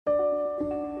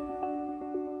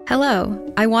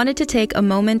Hello, I wanted to take a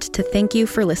moment to thank you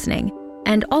for listening,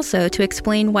 and also to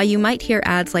explain why you might hear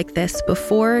ads like this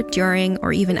before, during,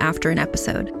 or even after an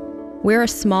episode. We're a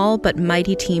small but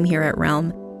mighty team here at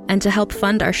Realm, and to help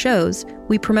fund our shows,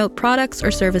 we promote products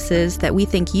or services that we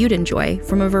think you'd enjoy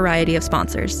from a variety of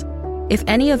sponsors. If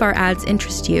any of our ads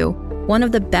interest you, one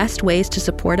of the best ways to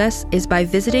support us is by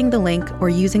visiting the link or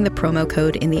using the promo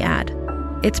code in the ad.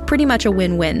 It's pretty much a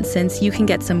win-win since you can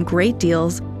get some great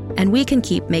deals and we can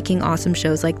keep making awesome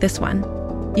shows like this one.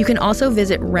 You can also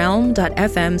visit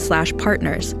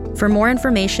realm.fm/partners for more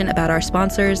information about our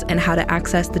sponsors and how to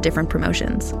access the different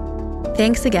promotions.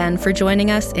 Thanks again for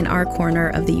joining us in our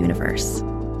corner of the universe.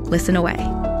 Listen away.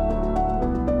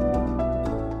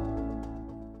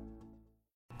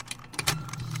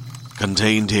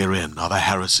 Contained herein are the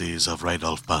heresies of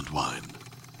Radolf Burntwine,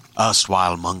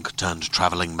 erstwhile monk turned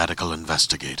traveling medical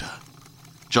investigator.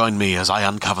 Join me as I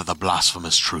uncover the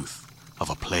blasphemous truth of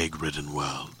a plague-ridden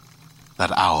world,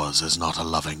 that ours is not a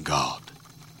loving God,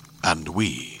 and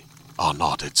we are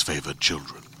not its favored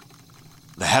children.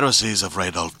 The Heresies of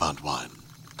Radolf Burntwine,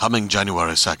 coming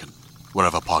January 2nd,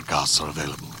 wherever podcasts are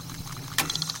available.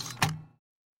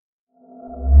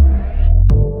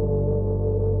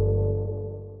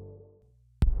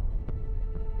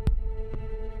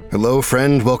 Hello,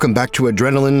 friend. Welcome back to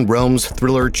Adrenaline, Realm's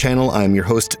thriller channel. I'm your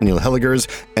host, Neil Helligers,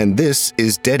 and this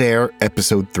is Dead Air,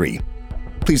 Episode 3.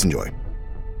 Please enjoy.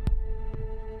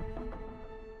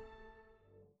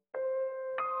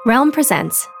 Realm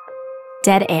presents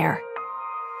Dead Air,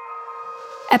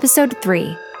 Episode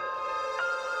 3.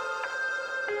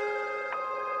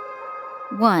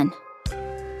 1.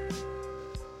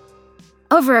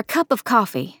 Over a cup of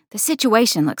coffee, the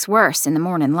situation looks worse in the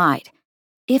morning light.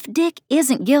 If Dick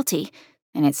isn't guilty,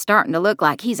 and it's starting to look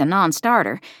like he's a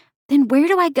non-starter, then where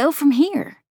do I go from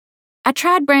here? I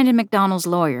tried Brandon McDonald's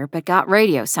lawyer, but got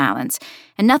radio silence,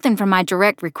 and nothing from my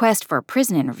direct request for a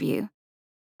prison interview.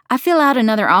 I fill out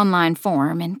another online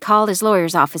form and call his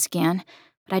lawyer's office again,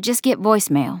 but I just get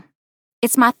voicemail.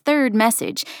 It's my third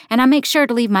message, and I make sure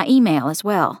to leave my email as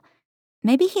well.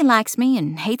 Maybe he likes me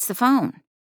and hates the phone.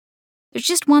 There's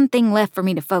just one thing left for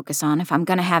me to focus on if I'm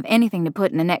going to have anything to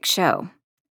put in the next show.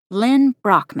 Lynn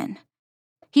Brockman.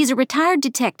 He's a retired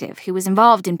detective who was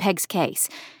involved in Peg's case,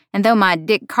 and though my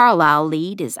Dick Carlisle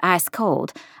lead is ice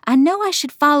cold, I know I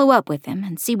should follow up with him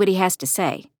and see what he has to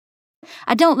say.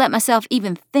 I don't let myself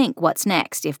even think what's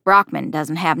next if Brockman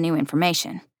doesn't have new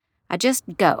information. I just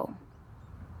go.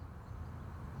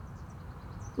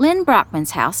 Lynn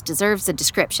Brockman's house deserves a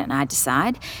description, I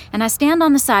decide, and I stand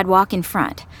on the sidewalk in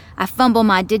front. I fumble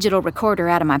my digital recorder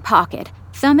out of my pocket,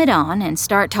 thumb it on, and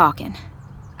start talking.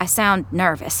 I sound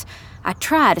nervous. I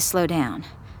try to slow down.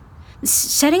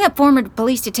 Setting up former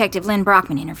police detective Lynn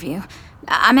Brockman interview.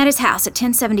 I'm at his house at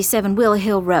 1077 Will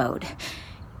Hill Road.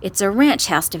 It's a ranch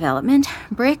house development,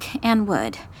 brick and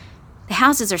wood. The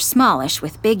houses are smallish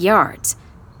with big yards.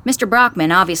 Mr.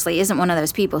 Brockman obviously isn't one of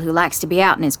those people who likes to be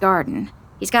out in his garden.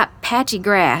 He's got patchy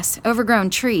grass, overgrown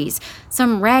trees,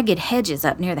 some ragged hedges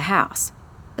up near the house.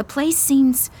 The place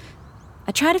seems...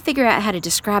 I try to figure out how to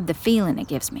describe the feeling it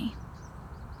gives me.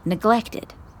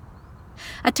 Neglected.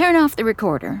 I turn off the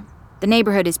recorder. The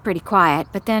neighborhood is pretty quiet,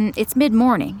 but then it's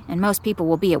mid-morning and most people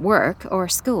will be at work or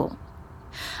school.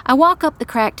 I walk up the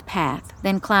cracked path,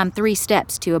 then climb 3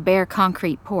 steps to a bare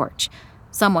concrete porch.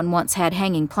 Someone once had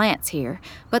hanging plants here,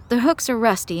 but the hooks are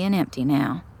rusty and empty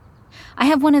now. I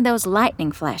have one of those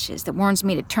lightning flashes that warns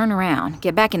me to turn around,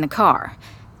 get back in the car,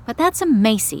 but that's a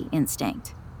Macy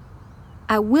instinct.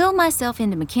 I will myself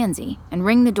into Mackenzie and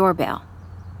ring the doorbell.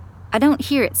 I don't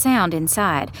hear it sound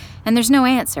inside, and there's no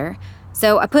answer,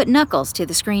 so I put knuckles to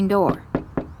the screen door.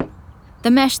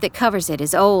 The mesh that covers it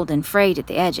is old and frayed at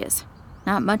the edges.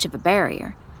 Not much of a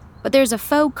barrier, but there's a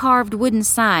faux carved wooden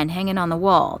sign hanging on the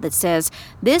wall that says,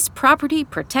 "This property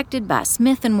protected by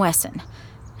Smith & Wesson,"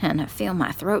 and I feel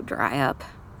my throat dry up.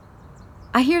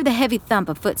 I hear the heavy thump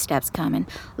of footsteps coming,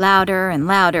 louder and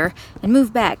louder, and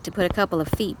move back to put a couple of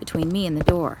feet between me and the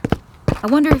door. I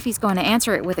wonder if he's going to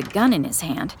answer it with a gun in his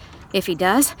hand. If he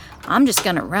does, I'm just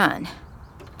going to run.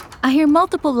 I hear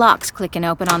multiple locks clicking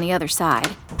open on the other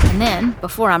side, and then,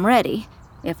 before I'm ready,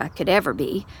 if I could ever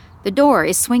be, the door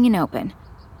is swinging open.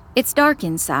 It's dark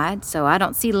inside, so I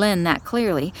don't see Lynn that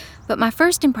clearly, but my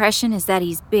first impression is that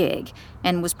he's big,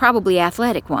 and was probably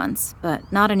athletic once,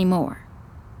 but not anymore.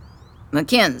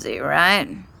 "Mackenzie,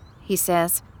 right?" he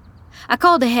says. I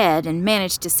called ahead and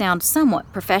managed to sound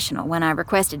somewhat professional when I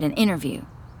requested an interview.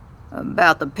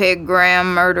 "About the Peg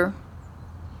Graham murder?"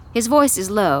 His voice is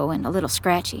low and a little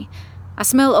scratchy. I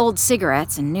smell old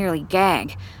cigarettes and nearly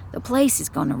gag. The place is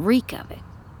going to reek of it.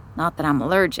 Not that I'm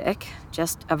allergic,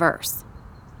 just averse.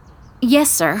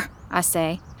 "Yes, sir," I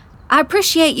say. "I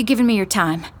appreciate you giving me your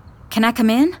time. Can I come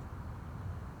in?"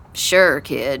 "Sure,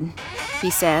 kid," he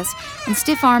says, and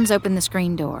stiff arms open the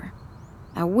screen door.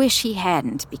 I wish he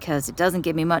hadn't, because it doesn't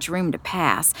give me much room to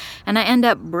pass, and I end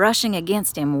up brushing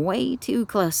against him way too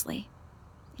closely.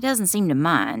 He doesn't seem to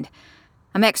mind.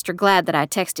 I'm extra glad that I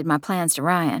texted my plans to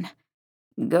Ryan.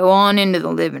 "Go on into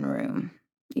the living room.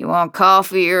 You want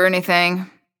coffee or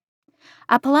anything?"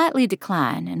 I politely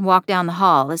decline and walk down the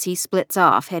hall as he splits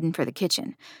off, heading for the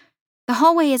kitchen. The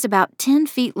hallway is about 10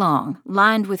 feet long,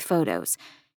 lined with photos.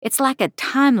 It's like a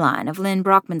timeline of Lynn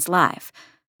Brockman's life.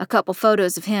 A couple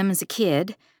photos of him as a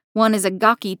kid, one as a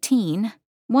gawky teen,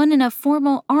 one in a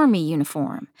formal army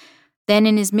uniform, then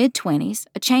in his mid-20s,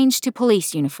 a change to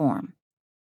police uniform.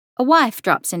 A wife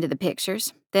drops into the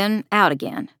pictures, then out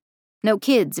again. No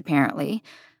kids, apparently,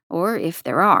 or if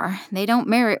there are, they don't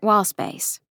merit wall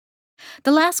space.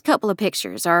 The last couple of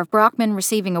pictures are of Brockman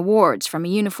receiving awards from a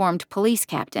uniformed police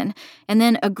captain, and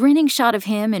then a grinning shot of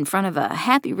him in front of a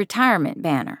happy retirement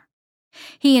banner.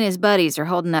 He and his buddies are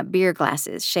holding up beer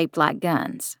glasses shaped like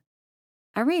guns.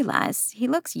 I realize he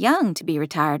looks young to be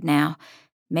retired now,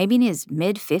 maybe in his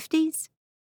mid-50s.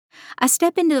 I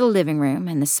step into the living room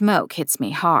and the smoke hits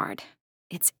me hard.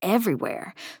 It's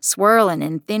everywhere, swirling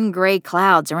in thin gray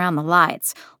clouds around the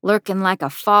lights, lurking like a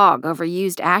fog over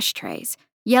used ashtrays,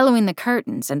 yellowing the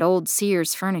curtains and old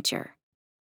Sears furniture.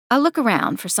 I look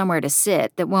around for somewhere to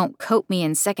sit that won't coat me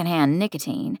in secondhand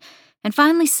nicotine, and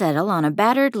finally settle on a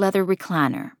battered leather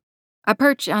recliner. I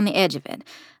perch on the edge of it.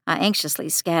 I anxiously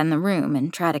scan the room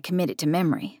and try to commit it to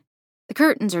memory. The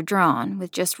curtains are drawn,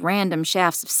 with just random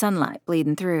shafts of sunlight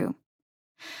bleeding through.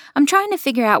 I'm trying to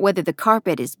figure out whether the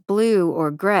carpet is blue or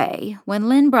gray when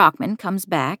Lynn Brockman comes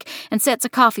back and sets a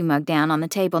coffee mug down on the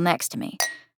table next to me,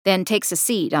 then takes a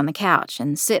seat on the couch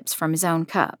and sips from his own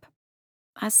cup.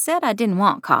 I said I didn't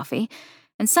want coffee,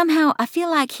 and somehow I feel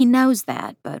like he knows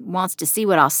that, but wants to see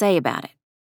what I'll say about it.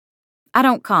 I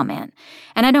don't comment,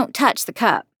 and I don't touch the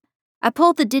cup. I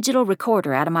pull the digital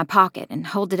recorder out of my pocket and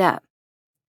hold it up.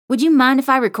 "Would you mind if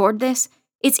I record this?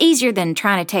 It's easier than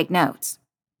trying to take notes."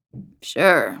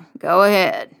 "Sure, go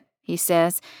ahead," he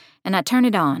says, and I turn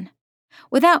it on.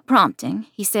 Without prompting,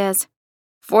 he says,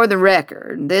 "For the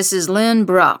record, this is Lynn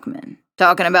Brockman,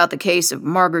 talking about the case of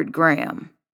Margaret Graham."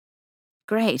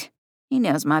 Great. He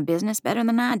knows my business better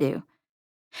than I do.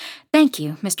 "Thank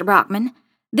you, Mr. Brockman.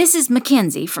 This is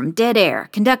Mackenzie from Dead Air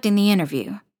conducting the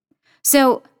interview.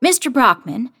 So, Mr.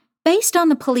 Brockman, based on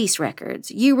the police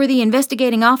records, you were the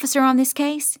investigating officer on this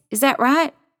case, is that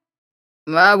right?"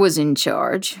 "I was in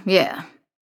charge, yeah.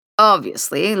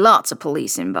 Obviously, lots of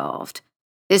police involved.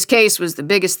 This case was the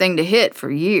biggest thing to hit for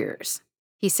years,"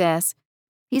 he says.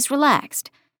 He's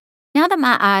relaxed. Now that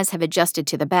my eyes have adjusted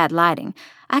to the bad lighting,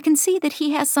 I can see that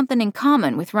he has something in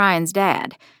common with Ryan's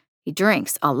dad. He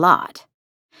drinks a lot.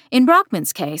 In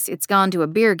Brockman's case, it's gone to a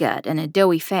beer gut and a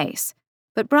doughy face.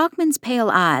 But Brockman's pale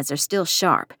eyes are still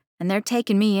sharp, and they're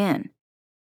taking me in.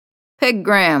 "Peg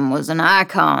Graham was an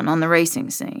icon on the racing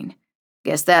scene.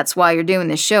 Guess that's why you're doing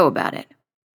this show about it."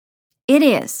 "It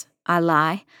is," I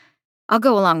lie. I'll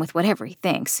go along with whatever he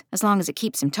thinks, as long as it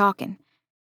keeps him talking.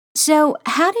 "So,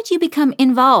 how did you become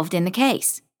involved in the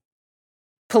case?"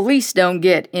 "Police don't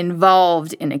get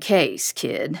involved in a case,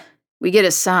 kid. We get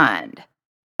assigned.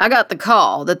 I got the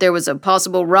call that there was a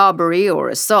possible robbery or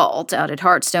assault out at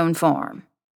Heartstone Farm."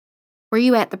 "Were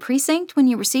you at the precinct when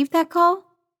you received that call?"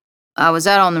 "I was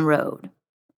out on the road."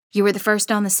 "You were the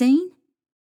first on the scene?"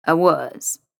 "I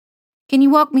was." "Can you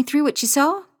walk me through what you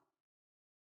saw?"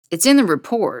 "It's in the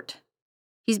report."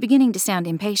 He's beginning to sound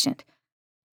impatient.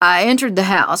 "I entered the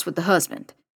house with the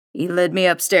husband. He led me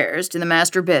upstairs to the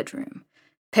master bedroom.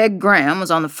 Peg Graham was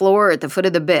on the floor at the foot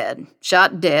of the bed,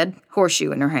 shot dead,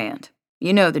 horseshoe in her hand.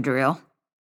 You know the drill."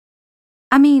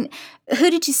 "I mean,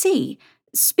 who did you see?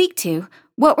 Speak to?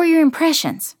 What were your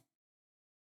impressions?"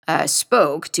 "I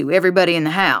spoke to everybody in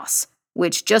the house,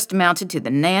 which just amounted to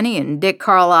the nanny and Dick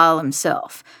Carlisle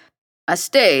himself. I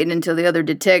stayed until the other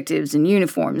detectives in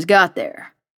uniforms got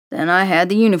there. Then I had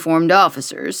the uniformed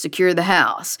officers secure the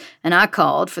house, and I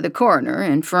called for the coroner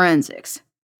and forensics.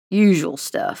 Usual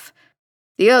stuff.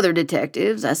 The other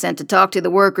detectives I sent to talk to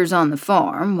the workers on the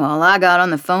farm while I got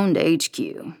on the phone to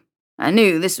HQ. I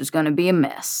knew this was going to be a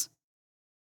mess."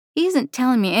 He isn't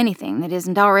telling me anything that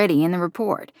isn't already in the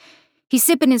report. He's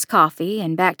sipping his coffee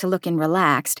and back to looking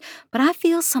relaxed, but I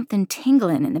feel something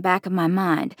tingling in the back of my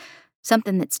mind,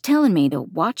 something that's telling me to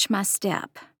watch my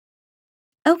step.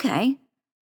 "Okay.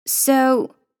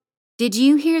 So, did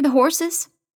you hear the horses?"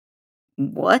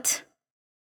 "What?"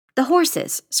 The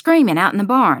horses, screaming out in the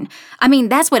barn. I mean,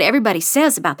 that's what everybody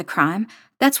says about the crime.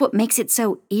 That's what makes it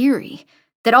so eerie.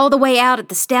 That all the way out at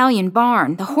the stallion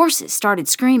barn, the horses started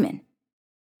screaming.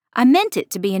 I meant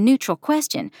it to be a neutral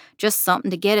question, just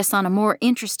something to get us on a more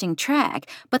interesting track,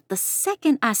 but the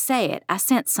second I say it, I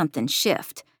sense something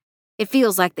shift. It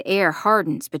feels like the air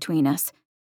hardens between us.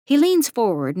 He leans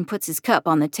forward and puts his cup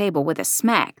on the table with a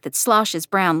smack that sloshes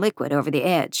brown liquid over the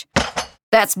edge.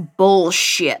 "That's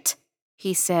bullshit,"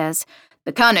 he says.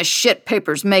 "The kind of shit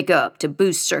papers make up to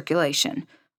boost circulation.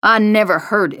 I never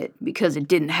heard it because it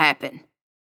didn't happen."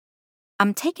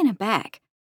 I'm taken aback.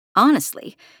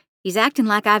 Honestly, he's acting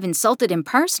like I've insulted him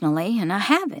personally, and I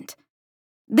haven't.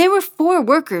 "There were 4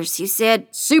 workers," he said,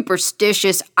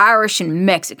 "superstitious Irish and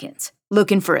Mexicans,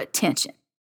 looking for attention.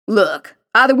 Look,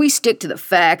 either we stick to the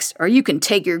facts, or you can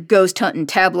take your ghost-hunting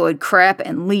tabloid crap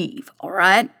and leave, all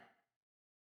right?"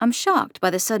 I'm shocked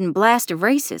by the sudden blast of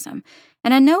racism,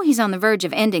 and I know he's on the verge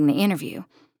of ending the interview.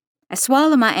 I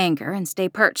swallow my anger and stay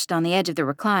perched on the edge of the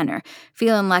recliner,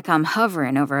 feeling like I'm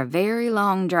hovering over a very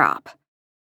long drop.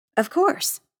 "Of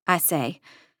course," I say.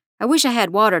 I wish I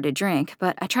had water to drink,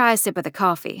 but I try a sip of the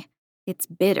coffee. It's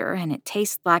bitter and it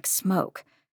tastes like smoke.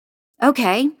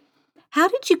 "Okay, how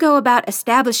did you go about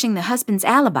establishing the husband's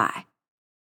alibi?"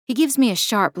 He gives me a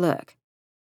sharp look.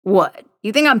 "What,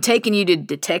 you think I'm taking you to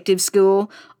detective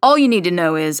school? All you need to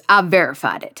know is I've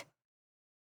verified it."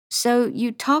 "So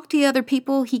you talked to the other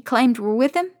people he claimed were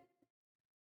with him?"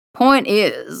 "Point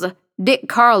is, Dick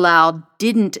Carlisle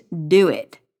didn't do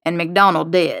it, and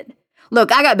McDonald did.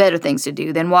 Look, I got better things to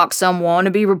do than walk some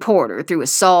wannabe reporter through a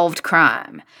solved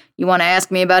crime. You want to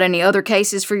ask me about any other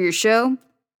cases for your show?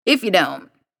 If you don't."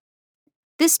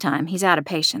 This time, he's out of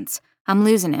patience. I'm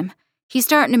losing him. He's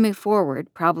starting to move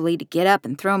forward, probably to get up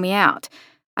and throw me out.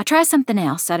 I try something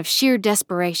else out of sheer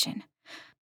desperation.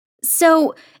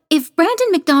 "So, if Brandon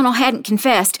McDonald hadn't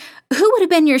confessed, who would have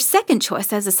been your second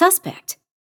choice as a suspect?"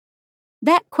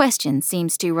 That question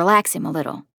seems to relax him a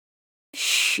little.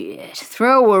 "Shit,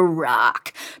 throw a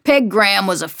rock. Peg Graham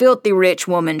was a filthy rich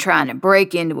woman trying to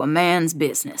break into a man's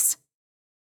business."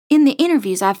 In the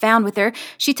interviews I found with her,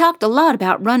 she talked a lot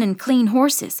about running clean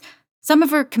horses. Some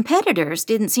of her competitors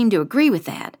didn't seem to agree with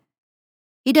that.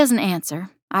 He doesn't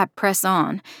answer. I press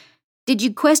on. "Did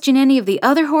you question any of the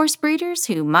other horse breeders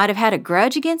who might have had a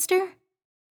grudge against her?"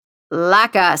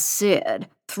 "Like I said,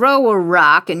 throw a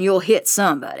rock and you'll hit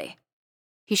somebody."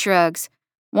 He shrugs.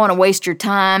 "Want to waste your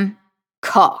time?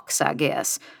 Cox, I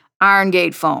guess.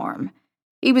 Irongate Farm.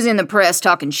 He was in the press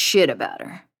talking shit about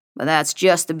her. But that's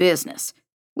just the business.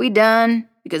 We done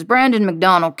because Brandon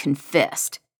McDonald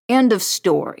confessed. End of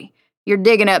story. You're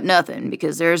digging up nothing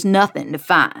because there's nothing to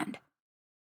find."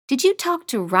 "Did you talk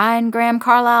to Ryan Graham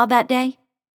Carlisle that day?"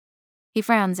 He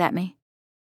frowns at me.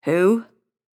 "Who?"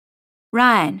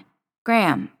 "Ryan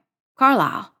Graham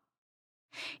Carlisle."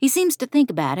 He seems to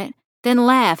think about it, then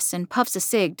laughs and puffs a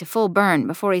cig to full burn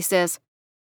before he says,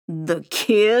 "The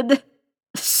kid?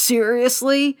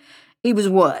 Seriously? He was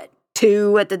what,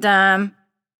 2 at the time?"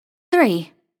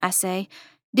 "3, I say.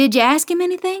 "Did you ask him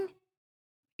anything?"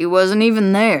 "He wasn't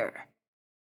even there."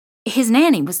 "His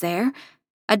nanny was there."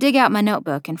 I dig out my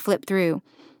notebook and flip through.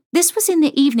 This was in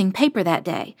the evening paper that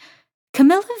day.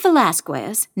 Camilla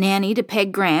Velasquez, nanny to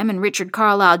Peg Graham and Richard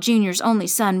Carlisle Jr.'s only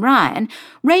son Ryan,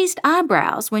 raised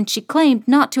eyebrows when she claimed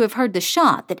not to have heard the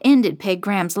shot that ended Peg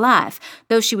Graham's life,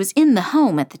 though she was in the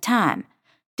home at the time.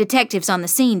 Detectives on the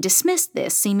scene dismissed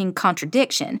this seeming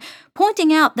contradiction,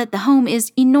 pointing out that the home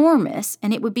is enormous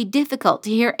and it would be difficult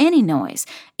to hear any noise,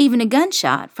 even a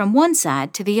gunshot, from one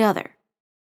side to the other.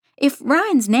 If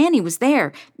Ryan's nanny was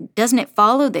there, doesn't it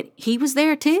follow that he was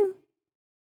there too?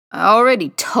 "I already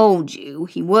told you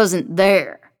he wasn't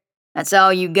there. That's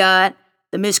all you got?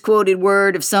 The misquoted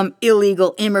word of some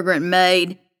illegal immigrant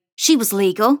maid?" "She was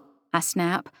legal," I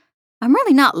snap. I'm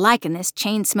really not liking this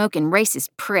chain-smoking racist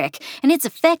prick, and it's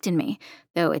affecting me,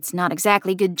 though it's not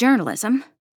exactly good journalism.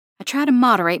 I try to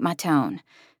moderate my tone.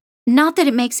 Not that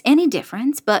it makes any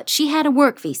difference, but she had a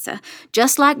work visa,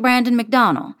 just like Brandon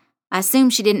McDonald. I assume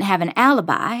she didn't have an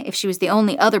alibi if she was the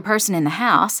only other person in the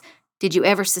house. Did you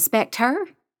ever suspect her?"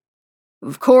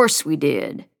 "Of course we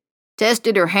did.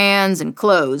 Tested her hands and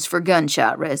clothes for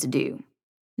gunshot residue.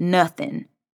 Nothing.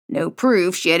 No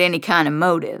proof she had any kind of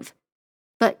motive."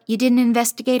 "But you didn't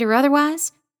investigate her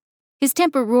otherwise?" His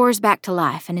temper roars back to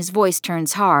life and his voice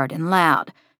turns hard and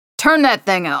loud. "Turn that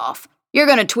thing off. You're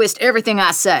gonna twist everything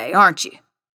I say, aren't you?"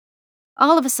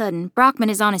 All of a sudden,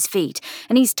 Brockman is on his feet,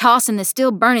 and he's tossing the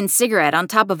still-burning cigarette on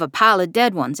top of a pile of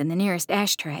dead ones in the nearest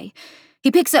ashtray.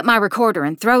 He picks up my recorder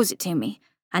and throws it to me.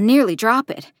 I nearly drop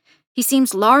it. He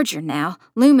seems larger now,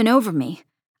 looming over me.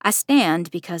 I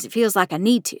stand because it feels like I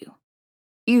need to.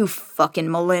 "You fucking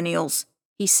millennials,"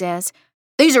 he says.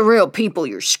 "These are real people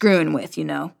you're screwing with, you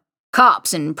know.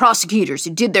 Cops and prosecutors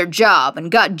who did their job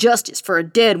and got justice for a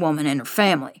dead woman and her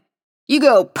family. You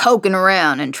go poking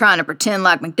around and trying to pretend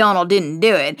like McDonald didn't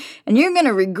do it, and you're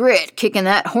gonna regret kicking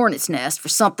that hornet's nest for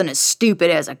something as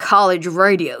stupid as a college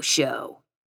radio show."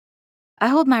 I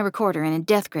hold my recorder in a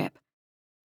death grip.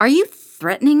 "Are you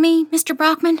threatening me, Mr.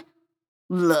 Brockman?"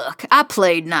 "Look, I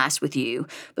played nice with you,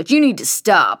 but you need to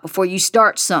stop before you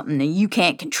start something that you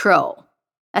can't control.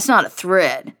 That's not a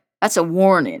threat, that's a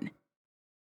warning."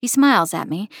 He smiles at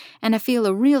me, and I feel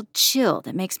a real chill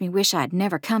that makes me wish I'd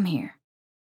never come here.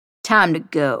 "Time to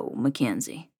go,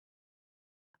 Mackenzie."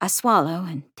 I swallow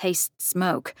and taste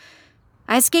smoke.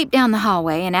 I escape down the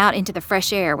hallway and out into the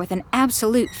fresh air with an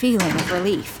absolute feeling of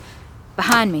relief.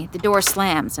 Behind me, the door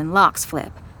slams and locks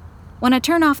flip. When I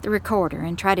turn off the recorder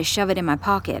and try to shove it in my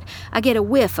pocket, I get a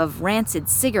whiff of rancid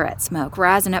cigarette smoke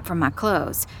rising up from my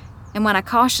clothes. And when I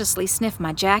cautiously sniff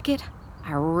my jacket,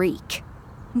 I reek.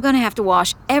 I'm gonna have to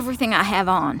wash everything I have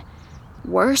on.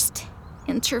 Worst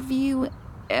interview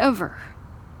ever.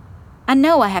 I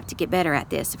know I have to get better at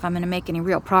this if I'm gonna make any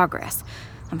real progress.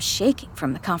 I'm shaking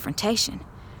from the confrontation.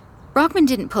 Brockman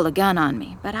didn't pull a gun on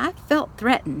me, but I felt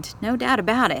threatened, no doubt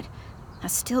about it. I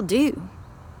still do.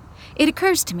 It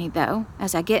occurs to me, though,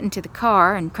 as I get into the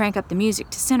car and crank up the music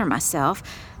to center myself,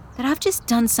 that I've just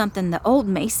done something the old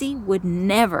Macy would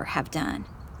never have done.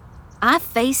 I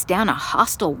faced down a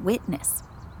hostile witness.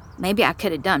 Maybe I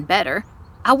could have done better.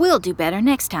 I will do better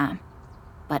next time.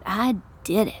 But I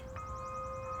did it.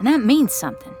 And that means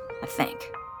something, I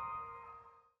think.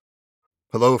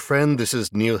 Hello, friend. This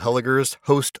is Neil Helligers,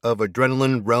 host of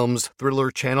Adrenaline Realms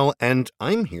Thriller channel, and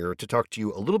I'm here to talk to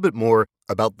you a little bit more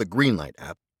about the Greenlight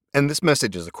app. And this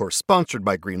message is, of course, sponsored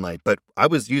by Greenlight, but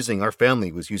our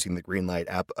family was using the Greenlight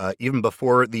app even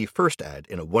before the first ad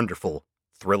in a wonderful,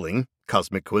 thrilling,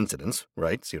 cosmic coincidence,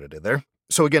 right? See what I did there?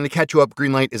 So again, to catch you up,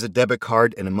 Greenlight is a debit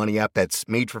card and a money app that's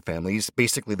made for families.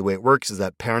 Basically, the way it works is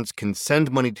that parents can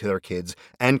send money to their kids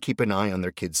and keep an eye on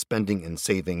their kids' spending and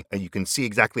saving. And you can see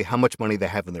exactly how much money they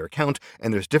have in their account,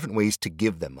 and there's different ways to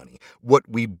give them money. What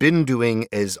we've been doing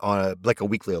is like a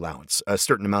weekly allowance, a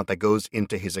certain amount that goes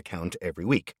into his account every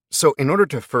week. So in order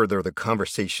to further the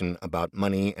conversation about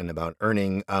money and about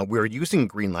earning, we're using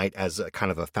Greenlight as a kind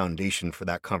of a foundation for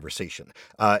that conversation.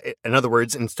 In other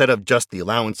words, instead of just the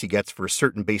allowance he gets for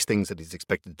certain base things that he's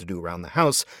expected to do around the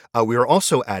house, we are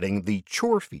also adding the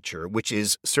chore feature, which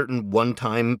is certain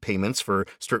one-time payments for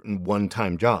certain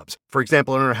one-time jobs. For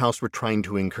example, in our house, we're trying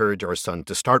to encourage our son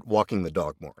to start walking the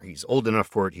dog more. He's old enough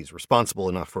for it, he's responsible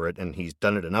enough for it, and he's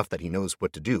done it enough that he knows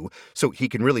what to do. So he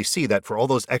can really see that for all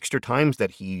those extra times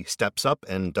that he steps up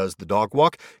and does the dog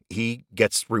walk, he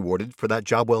gets rewarded for that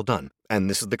job well done. And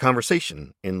this is the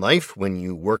conversation. In life, when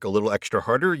you work a little extra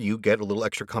harder, you get a little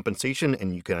extra compensation,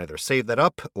 and you can either save that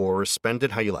up or spend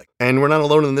it how you like. And we're not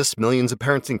alone in this. Millions of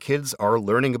parents and kids are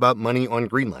learning about money on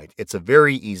Greenlight. It's a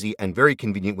very easy and very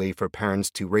convenient way for parents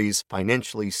to raise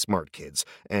financially smart kids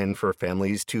and for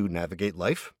families to navigate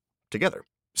life together.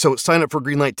 So sign up for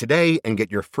Greenlight today and get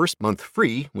your first month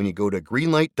free when you go to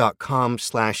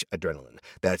greenlight.com/adrenaline.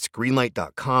 That's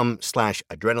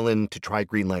greenlight.com/adrenaline to try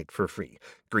Greenlight for free.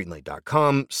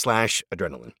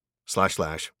 greenlight.com/adrenaline.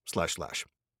 //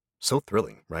 So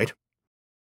thrilling, right?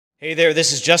 Hey there,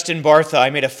 this is Justin Bartha. I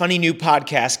made a funny new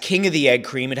podcast, King of the Egg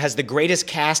Cream. It has the greatest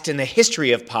cast in the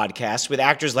history of podcasts with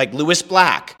actors like Louis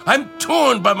Black. I'm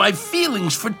torn by my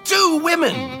feelings for two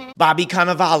women. Bobby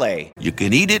Cannavale. You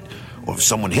can eat it, or if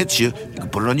someone hits you, you can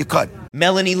put it on your cut.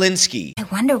 Melanie Linsky. I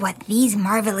wonder what these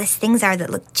marvelous things are that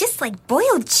look just like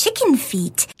boiled chicken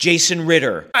feet. Jason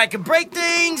Ritter. I can break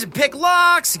things and pick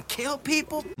locks and kill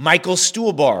people. Michael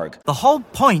Stuhlbarg. The whole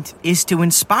point is to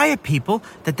inspire people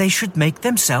that they should make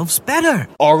themselves better.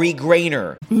 Ari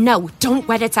Grainer. No, don't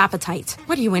whet its appetite.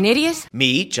 What are you, an idiot?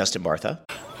 Me, Justin Bartha.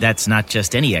 That's not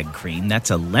just any egg cream,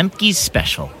 that's a Lemke's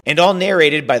special. And all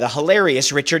narrated by the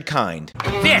hilarious Richard Kind.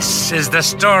 This is the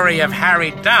story of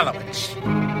Harry Dalowitz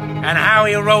and how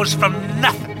he rose from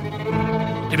nothing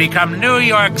to become New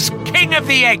York's King of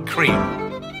the Egg Cream.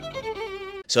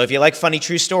 So if you like funny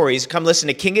true stories, come listen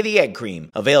to King of the Egg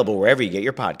Cream, available wherever you get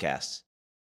your podcasts.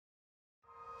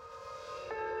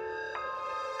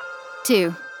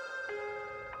 2.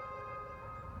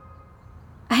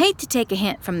 I hate to take a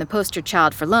hint from the poster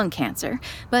child for lung cancer,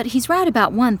 but he's right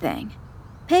about one thing.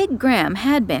 Peg Graham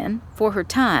had been, for her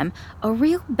time, a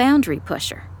real boundary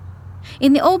pusher.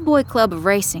 In the old boy club of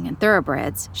racing and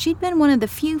thoroughbreds, she'd been one of the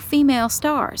few female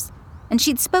stars, and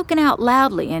she'd spoken out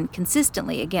loudly and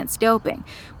consistently against doping,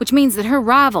 which means that her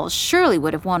rivals surely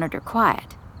would have wanted her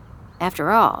quiet.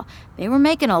 After all, they were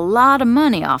making a lot of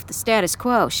money off the status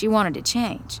quo she wanted to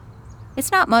change.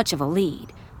 It's not much of a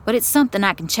lead, but it's something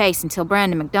I can chase until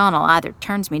Brandon McDonnell either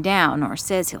turns me down or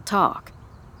says he'll talk.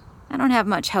 I don't have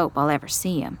much hope I'll ever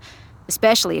see him,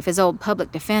 especially if his old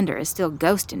public defender is still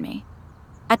ghosting me.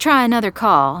 I try another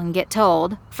call and get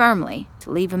told, firmly,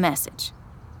 to leave a message.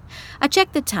 I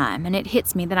check the time and it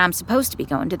hits me that I'm supposed to be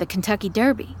going to the Kentucky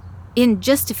Derby in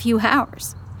just a few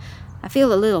hours. I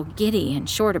feel a little giddy and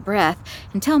short of breath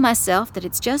and tell myself that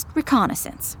it's just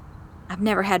reconnaissance. I've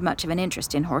never had much of an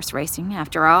interest in horse racing,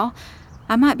 after all.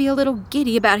 I might be a little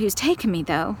giddy about who's taking me,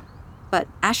 though. But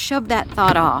I shove that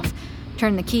thought off,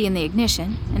 turn the key in the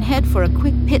ignition, and head for a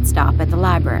quick pit stop at the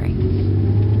library.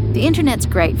 The internet's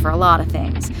great for a lot of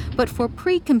things, but for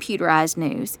pre-computerized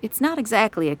news, it's not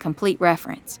exactly a complete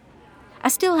reference. I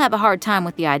still have a hard time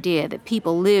with the idea that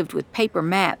people lived with paper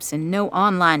maps and no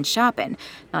online shopping,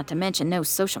 not to mention no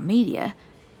social media,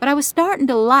 but I was starting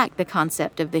to like the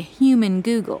concept of the human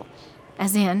Google,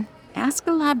 as in, ask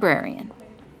a librarian.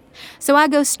 So I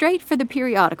go straight for the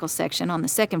periodical section on the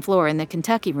second floor in the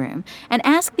Kentucky room and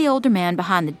ask the older man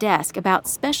behind the desk about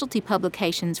specialty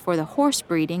publications for the horse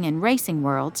breeding and racing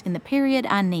worlds in the period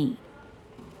I need.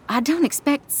 I don't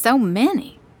expect so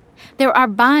many. There are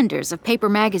binders of paper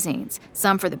magazines,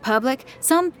 some for the public,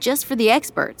 some just for the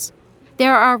experts.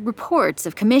 There are reports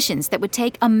of commissions that would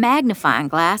take a magnifying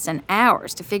glass and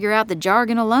hours to figure out the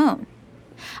jargon alone.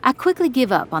 I quickly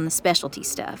give up on the specialty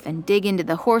stuff and dig into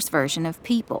the horse version of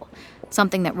People,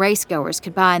 something that racegoers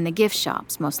could buy in the gift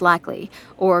shops, most likely,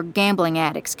 or gambling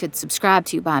addicts could subscribe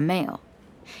to by mail.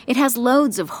 It has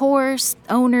loads of horse,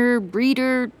 owner,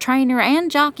 breeder, trainer, and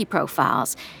jockey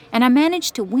profiles, and I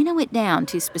managed to winnow it down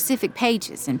to specific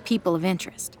pages and people of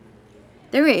interest.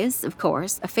 There is, of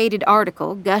course, a faded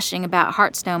article gushing about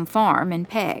Heartstone Farm and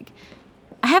Peg.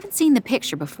 I haven't seen the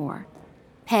picture before.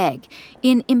 Peg,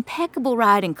 in impeccable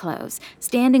riding clothes,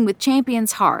 standing with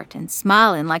Champion's Heart and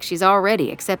smiling like she's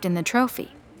already accepting the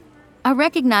trophy. I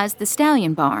recognize the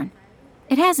stallion barn.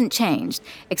 It hasn't changed,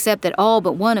 except that all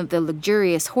but one of the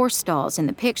luxurious horse stalls in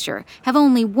the picture have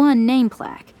only one name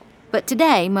plaque, but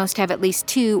today most have at least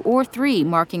 2 or 3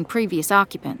 marking previous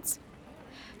occupants.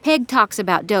 Peg talks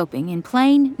about doping in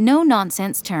plain,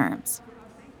 no-nonsense terms.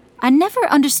 I never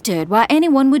understood why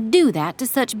anyone would do that to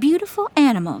such beautiful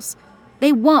animals.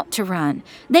 They want to run.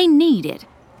 They need it.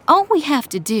 All we have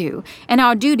to do, and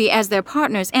our duty as their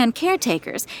partners and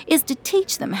caretakers, is to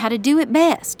teach them how to do it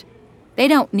best. They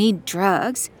don't need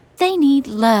drugs. They need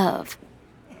love.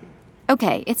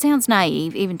 Okay, it sounds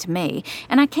naive, even to me,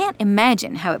 and I can't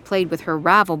imagine how it played with her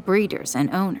rival breeders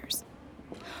and owners.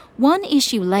 One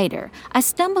issue later, I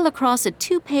stumble across a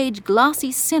 2-page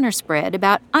glossy center spread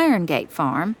about Irongate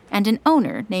Farm and an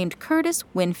owner named Curtis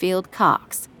Winfield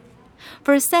Cox.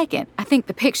 For a second, I think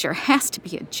the picture has to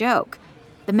be a joke.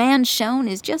 The man shown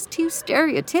is just too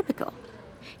stereotypical.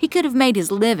 He could have made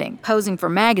his living posing for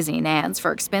magazine ads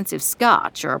for expensive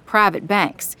scotch or private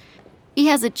banks. He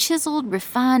has a chiseled,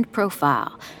 refined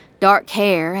profile. Dark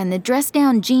hair and the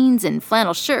dress-down jeans and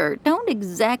flannel shirt don't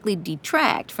exactly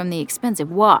detract from the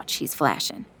expensive watch he's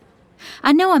flashing.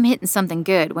 I know I'm hitting something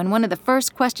good when one of the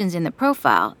first questions in the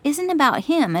profile isn't about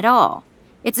him at all.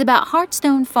 It's about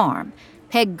Heartstone Farm,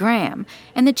 Peg Graham,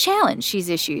 and the challenge she's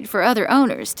issued for other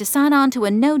owners to sign on to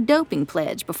a no-doping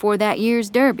pledge before that year's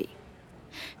Derby.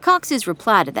 Cox's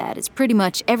reply to that is pretty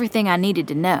much everything I needed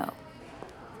to know.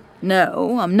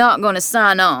 No, I'm not going to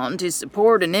sign on to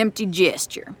support an empty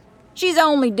gesture. She's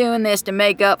only doing this to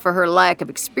make up for her lack of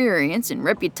experience and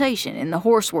reputation in the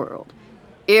horse world.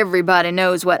 Everybody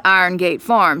knows what Irongate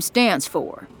Farm stands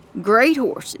for. Great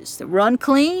horses that run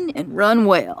clean and run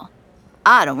well.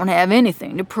 I don't have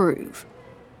anything to prove.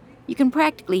 You can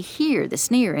practically hear the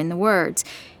sneer in the words,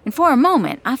 and for a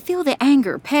moment I feel the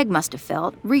anger Peg must have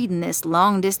felt reading this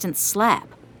long-distance slap.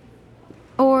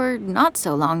 Or not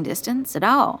so long distance at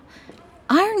all.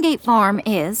 Irongate Farm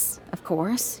is, of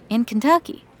course, in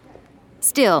Kentucky.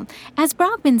 Still, as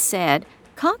Brockman said,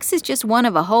 Cox is just one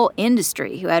of a whole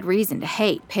industry who had reason to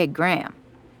hate Peg Graham.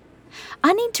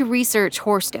 I need to research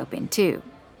horse doping, too.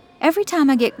 Every time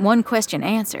I get one question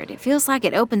answered, it feels like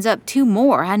it opens up 2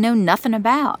 more I know nothing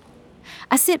about.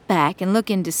 I sit back and look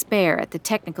in despair at the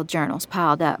technical journals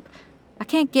piled up. I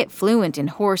can't get fluent in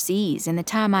horsese in the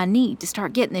time I need to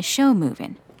start getting this show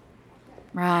moving.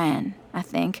 Ryan, I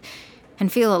think,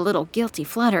 and feel a little guilty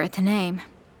flutter at the name.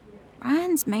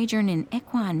 Ryan's majoring in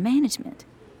equine management.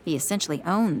 He essentially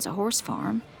owns a horse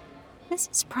farm. This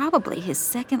is probably his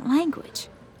second language.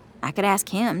 I could ask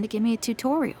him to give me a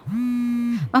tutorial.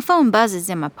 My phone buzzes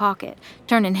in my pocket,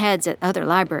 turning heads at other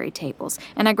library tables,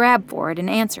 and I grab for it and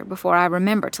answer before I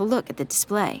remember to look at the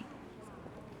display.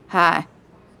 Hi.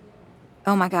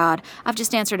 Oh my God, I've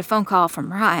just answered a phone call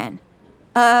from Ryan.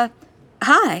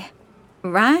 Hi.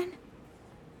 Ryan?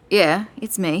 Yeah,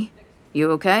 it's me.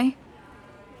 You okay?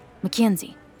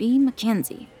 Mackenzie. B.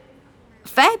 Mackenzie.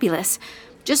 Fabulous.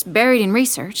 Just buried in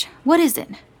research. What is it?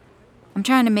 I'm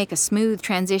trying to make a smooth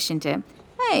transition to,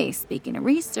 hey, speaking of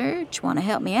research, want to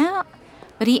help me out?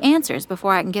 But he answers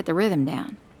before I can get the rhythm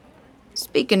down.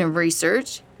 Speaking of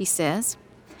research, he says,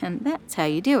 and that's how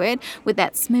you do it, with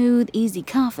that smooth, easy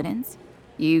confidence.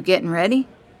 You getting ready?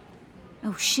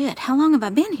 Oh shit, how long have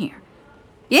I been here?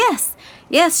 Yes,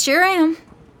 sure am.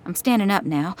 I'm standing up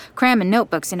now, cramming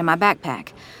notebooks into my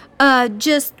backpack.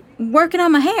 Just working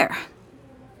on my hair.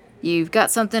 You've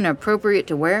got something appropriate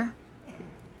to wear?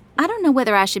 I don't know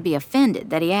whether I should be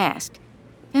offended that he asked.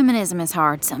 Feminism is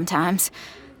hard sometimes.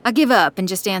 I give up and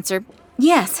just answer,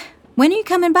 yes. When are you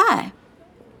coming by?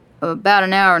 About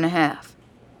an hour and a half.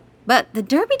 But the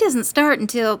derby doesn't start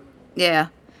until... Yeah,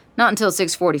 not until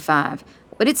 6:45.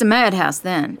 But it's a madhouse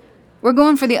then. We're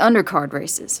going for the undercard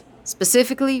races.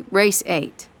 Specifically, race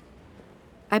 8.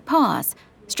 I pause,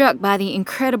 struck by the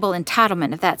incredible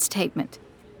entitlement of that statement.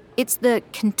 It's the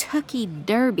Kentucky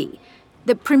Derby,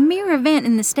 the premier event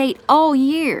in the state all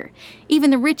year. Even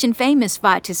the rich and famous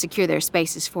fight to secure their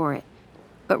spaces for it.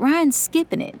 But Ryan's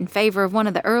skipping it in favor of one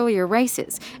of the earlier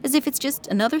races, as if it's just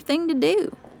another thing to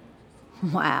do.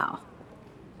 Wow.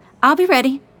 I'll be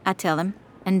ready, I tell him,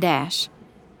 and dash.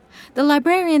 The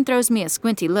librarian throws me a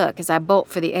squinty look as I bolt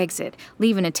for the exit,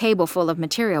 leaving a table full of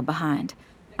material behind.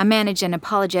 I manage an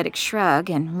apologetic shrug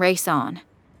and race on.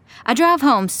 I drive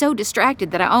home so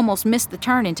distracted that I almost miss the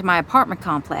turn into my apartment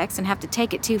complex and have to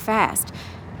take it too fast.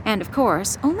 And of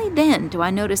course, only then do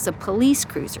I notice a police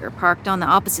cruiser parked on the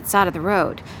opposite side of the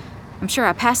road. I'm sure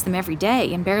I pass them every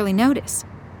day and barely notice.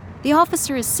 The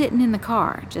officer is sitting in the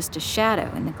car, just a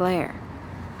shadow in the glare.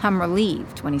 I'm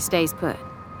relieved when he stays put.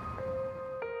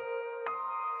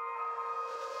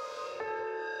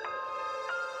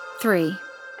 3.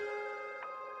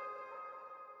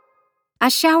 I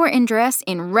shower and dress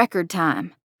in record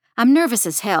time. I'm nervous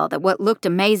as hell that what looked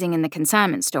amazing in the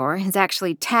consignment store is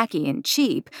actually tacky and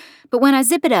cheap, but when I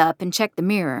zip it up and check the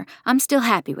mirror, I'm still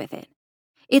happy with it.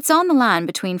 It's on the line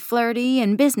between flirty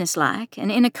and businesslike,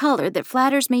 and in a color that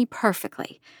flatters me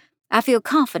perfectly. I feel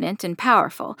confident and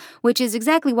powerful, which is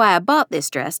exactly why I bought this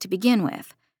dress to begin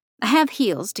with. I have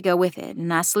heels to go with it,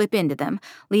 and I slip into them,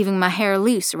 leaving my hair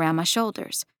loose around my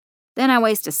shoulders. Then I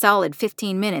waste a solid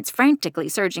 15 minutes frantically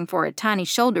searching for a tiny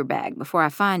shoulder bag before I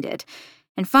find it.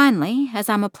 And finally, as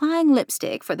I'm applying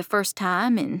lipstick for the first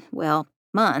time in, well,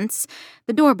 months,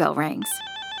 the doorbell rings.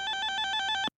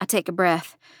 I take a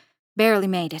breath. Barely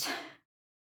made it.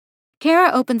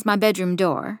 Kara opens my bedroom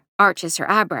door, arches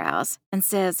her eyebrows, and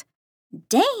says,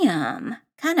 "Damn,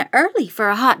 kinda early for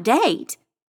a hot date.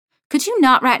 Could you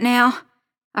not right now?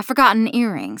 I've forgotten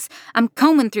earrings. I'm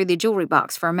combing through the jewelry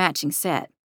box for a matching set.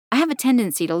 I have a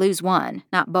tendency to lose one,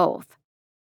 not both.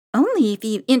 Only if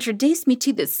you introduce me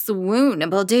to the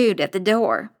swoonable dude at the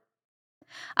door."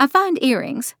 I find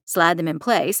earrings, slide them in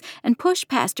place, and push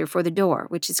past her for the door,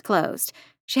 which is closed.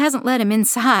 She hasn't let him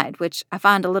inside, which I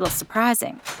find a little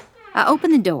surprising. I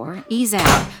open the door, ease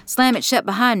out, slam it shut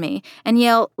behind me, and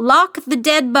yell, "Lock the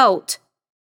deadbolt!"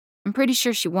 I'm pretty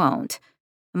sure she won't.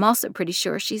 I'm also pretty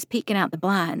sure she's peeking out the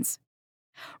blinds.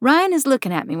 Ryan is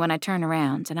looking at me when I turn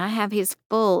around, and I have his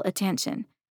full attention.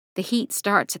 The heat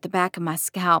starts at the back of my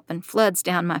scalp and floods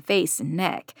down my face and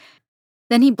neck.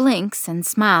 Then he blinks and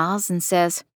smiles and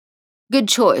says, "Good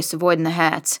choice avoiding the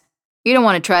hats. You don't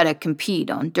want to try to compete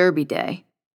on Derby Day."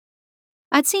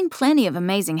 I'd seen plenty of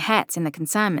amazing hats in the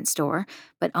consignment store,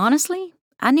 but honestly,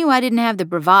 I knew I didn't have the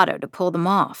bravado to pull them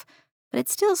off. But it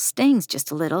still stings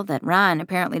just a little that Ryan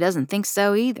apparently doesn't think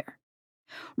so either.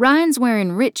 Ryan's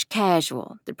wearing rich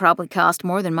casual that probably cost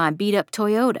more than my beat-up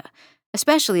Toyota,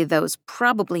 especially those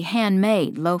probably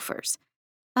handmade loafers.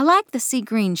 I like the sea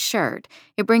green shirt.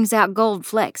 It brings out gold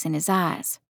flecks in his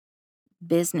eyes.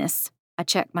 Business. I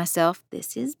check myself.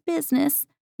 This is business,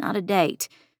 not a date.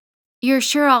 You're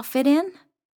sure I'll fit in?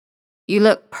 You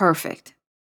look perfect.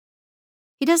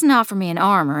 He doesn't offer me an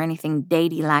arm or anything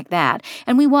datey like that,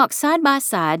 and we walk side by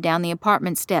side down the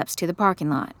apartment steps to the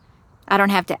parking lot. I don't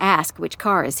have to ask which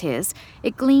car is his.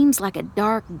 It gleams like a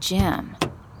dark gem.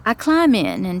 I climb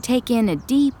in and take in a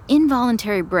deep,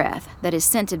 involuntary breath that is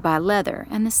scented by leather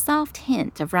and the soft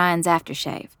hint of Ryan's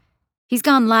aftershave. He's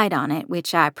gone light on it,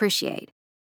 which I appreciate.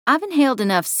 I've inhaled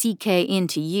enough CK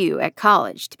into you at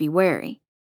college to be wary.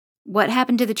 What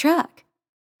happened to the truck?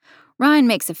 Ryan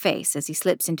makes a face as he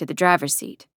slips into the driver's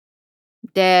seat.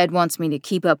 Dad wants me to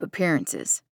keep up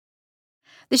appearances.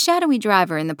 The shadowy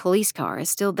driver in the police car is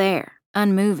still there,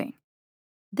 unmoving.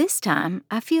 This time,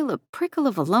 I feel a prickle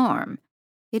of alarm.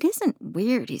 It isn't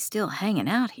weird he's still hanging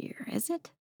out here, is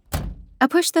it? I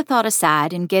push the thought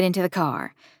aside and get into the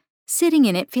car. Sitting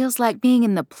in it feels like being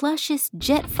in the plushest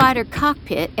jet fighter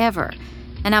cockpit ever,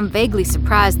 and I'm vaguely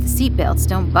surprised the seatbelts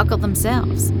don't buckle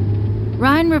themselves.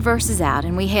 Ryan reverses out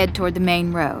and we head toward the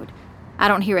main road. I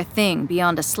don't hear a thing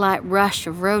beyond a slight rush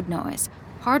of road noise,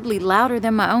 hardly louder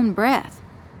than my own breath.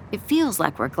 It feels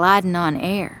like we're gliding on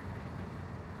air.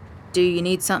 "Do you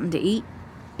need something to eat?"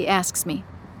 he asks me.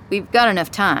 "We've got enough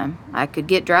time. I could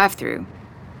get drive-through."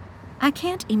 I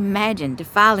can't imagine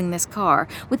defiling this car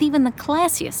with even the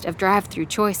classiest of drive-through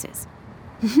choices.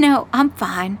 "No, I'm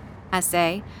fine," I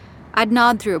say. I'd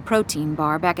nod through a protein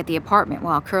bar back at the apartment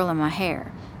while curling my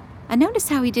hair. I notice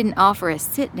how he didn't offer a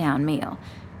sit-down meal.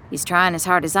 He's trying as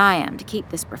hard as I am to keep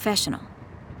this professional.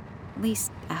 At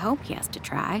least, I hope he has to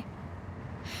try.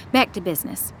 Back to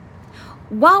business.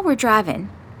 While we're driving,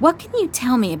 what can you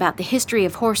tell me about the history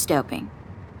of horse doping?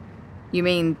 You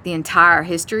mean the entire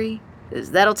history?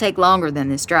 'Cause that'll take longer than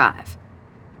this drive.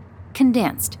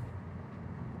 Condensed.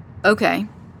 Okay.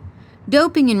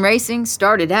 Doping in racing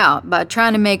started out by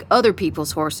trying to make other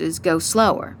people's horses go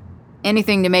slower.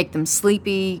 Anything to make them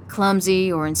sleepy,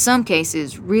 clumsy, or in some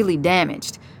cases, really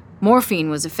damaged. Morphine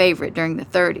was a favorite during the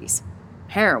 30s.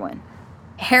 Heroin.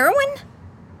 Heroin?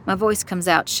 My voice comes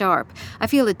out sharp. I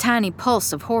feel a tiny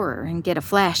pulse of horror and get a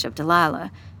flash of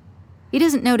Delilah. He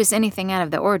doesn't notice anything out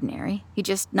of the ordinary. He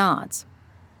just nods.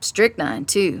 Strychnine,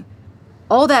 too.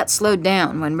 All that slowed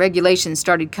down when regulations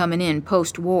started coming in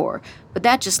post-war, but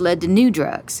that just led to new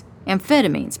drugs,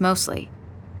 amphetamines mostly.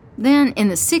 Then, in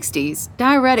the 60s,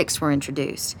 diuretics were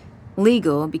introduced.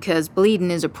 Legal because bleeding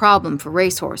is a problem for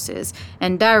racehorses,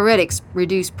 and diuretics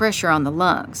reduce pressure on the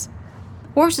lungs.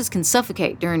 Horses can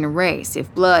suffocate during a race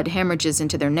if blood hemorrhages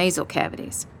into their nasal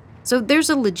cavities. So there's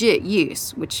a legit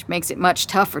use, which makes it much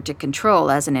tougher to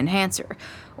control as an enhancer,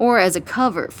 or as a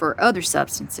cover for other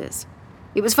substances.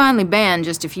 It was finally banned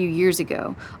just a few years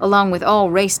ago, along with all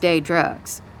race day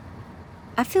drugs.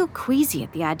 I feel queasy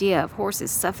at the idea of horses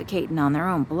suffocating on their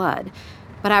own blood,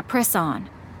 but I press on.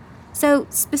 So,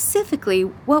 specifically,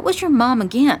 what was your mom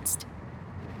against?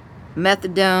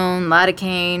 Methadone,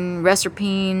 lidocaine,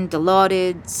 reserpine,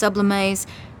 Dilaudid, Sublimace.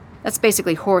 That's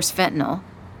basically horse fentanyl.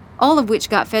 All of which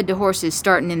got fed to horses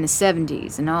starting in the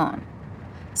 70s and on.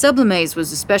 Sublimace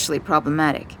was especially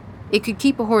problematic. It could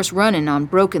keep a horse running on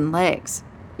broken legs.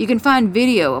 You can find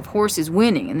video of horses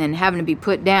winning and then having to be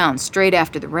put down straight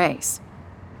after the race.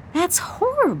 That's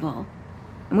horrible.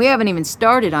 And we haven't even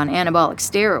started on anabolic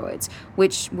steroids,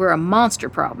 which were a monster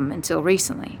problem until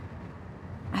recently.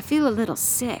 I feel a little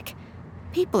sick.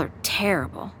 People are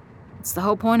terrible. It's the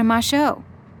whole point of my show.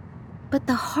 But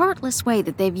the heartless way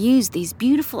that they've used these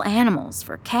beautiful animals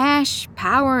for cash,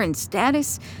 power, and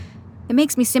status, it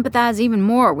makes me sympathize even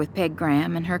more with Peg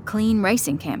Graham and her clean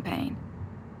racing campaign.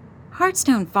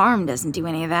 Heartstone Farm doesn't do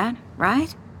any of that,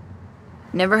 right?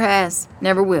 Never has,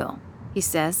 never will, he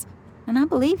says, and I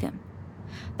believe him.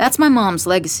 That's my mom's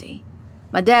legacy.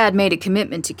 My dad made a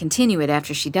commitment to continue it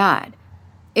after she died.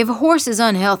 If a horse is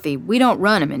unhealthy, we don't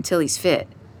run him until he's fit.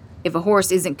 If a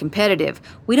horse isn't competitive,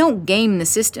 we don't game the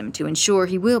system to ensure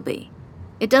he will be.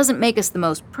 It doesn't make us the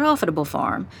most profitable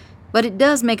farm, but it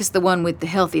does make us the one with the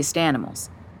healthiest animals.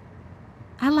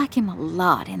 I like him a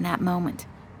lot in that moment.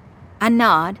 I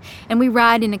nod, and we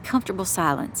ride in a comfortable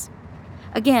silence.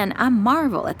 Again, I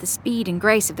marvel at the speed and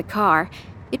grace of the car.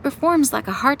 It performs like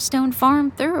a Heartstone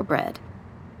Farm thoroughbred.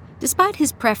 Despite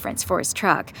his preference for his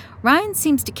truck, Ryan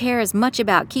seems to care as much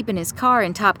about keeping his car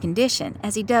in top condition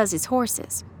as he does his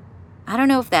horses. I don't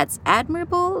know if that's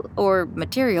admirable or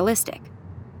materialistic.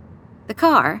 The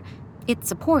car,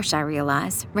 it's a Porsche, I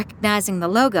realize, recognizing the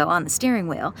logo on the steering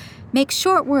wheel, makes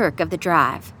short work of the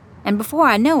drive. And before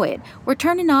I know it, we're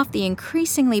turning off the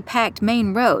increasingly packed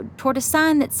main road toward a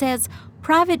sign that says,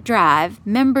 "Private Drive,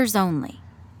 Members Only."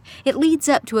 It leads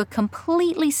up to a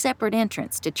completely separate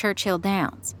entrance to Churchill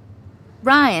Downs.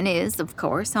 Ryan is, of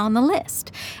course, on the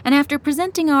list, and after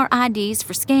presenting our IDs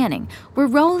for scanning, we're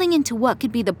rolling into what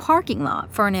could be the parking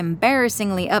lot for an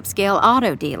embarrassingly upscale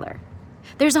auto dealer.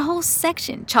 There's a whole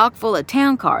section chock full of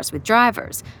town cars with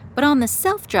drivers, but on the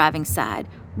self-driving side,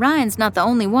 Ryan's not the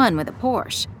only one with a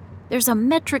Porsche. There's a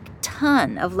metric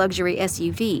ton of luxury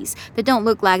SUVs that don't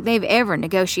look like they've ever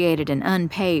negotiated an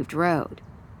unpaved road.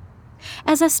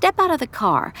 As I step out of the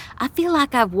car, I feel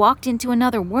like I've walked into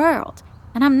another world,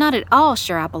 and I'm not at all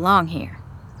sure I belong here.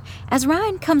 As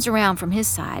Ryan comes around from his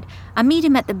side, I meet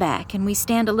him at the back and we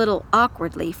stand a little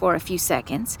awkwardly for a few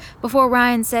seconds before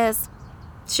Ryan says,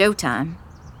 "Showtime.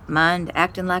 Mind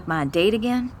acting like my date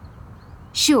again?"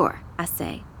 "Sure," I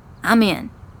say. I'm in.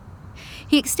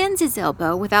 He extends his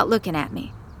elbow without looking at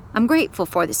me. I'm grateful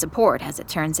for the support, as it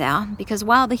turns out, because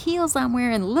while the heels I'm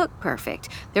wearing look perfect,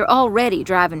 they're already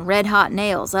driving red-hot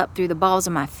nails up through the balls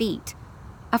of my feet.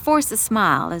 I force a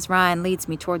smile as Ryan leads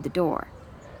me toward the door.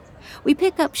 We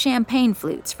pick up champagne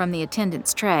flutes from the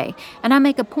attendant's tray, and I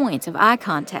make a point of eye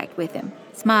contact with him,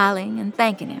 smiling and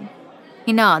thanking him.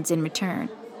 He nods in return.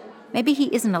 Maybe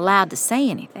he isn't allowed to say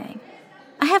anything.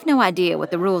 I have no idea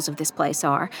what the rules of this place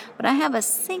are, but I have a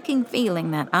sinking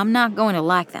feeling that I'm not going to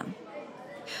like them.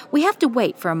 We have to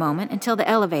wait for a moment until the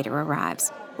elevator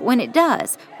arrives, but when it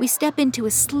does, we step into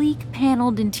a sleek,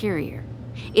 paneled interior.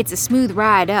 It's a smooth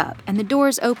ride up, and the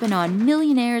doors open on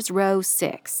Millionaire's Row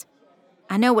 6.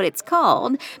 I know what it's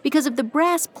called because of the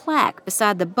brass plaque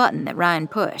beside the button that Ryan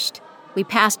pushed. We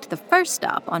passed the first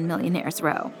stop on Millionaire's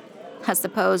Row. I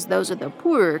suppose those are the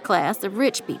poorer class of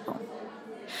rich people.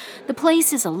 The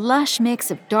place is a lush mix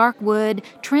of dark wood,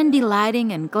 trendy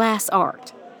lighting, and glass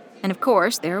art. And of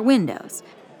course, there are windows.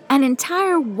 An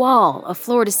entire wall of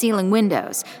floor-to-ceiling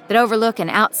windows that overlook an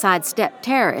outside step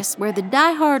terrace where the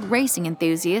die-hard racing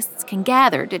enthusiasts can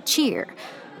gather to cheer,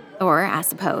 or, I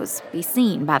suppose, be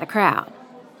seen by the crowd.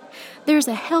 There's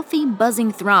a healthy,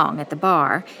 buzzing throng at the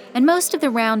bar, and most of the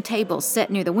round tables set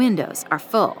near the windows are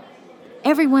full.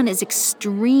 Everyone is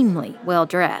extremely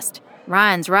well-dressed.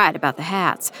 Ryan's right about the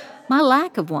hats. My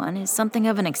lack of one is something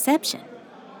of an exception.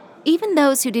 Even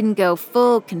those who didn't go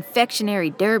full confectionery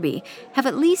derby have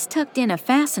at least tucked in a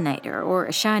fascinator or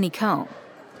a shiny comb.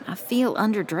 I feel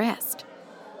underdressed.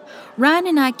 Ryan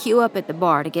and I queue up at the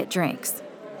bar to get drinks.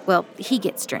 Well, he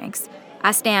gets drinks.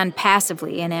 I stand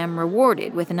passively and am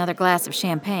rewarded with another glass of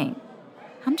champagne.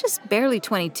 I'm just barely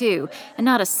 22, and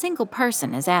not a single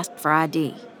person has asked for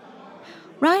ID.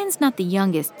 Ryan's not the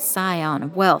youngest scion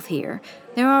of wealth here.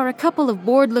 There are a couple of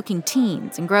bored-looking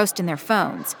teens engrossed in their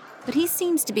phones, but he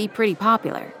seems to be pretty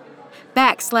popular.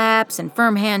 Back slaps and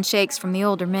firm handshakes from the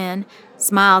older men,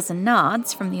 smiles and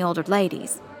nods from the older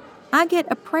ladies. I get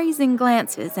appraising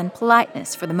glances and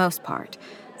politeness for the most part,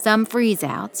 some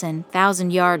freeze-outs and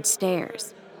thousand-yard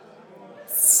stares.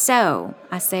 "So,"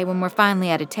 I say when we're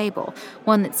finally at a table,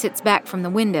 one that sits back from the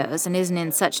windows and isn't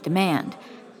in such demand,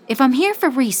 "if I'm here for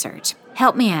research,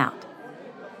 help me out."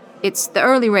 It's the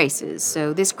early races,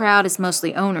 so this crowd is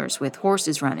mostly owners with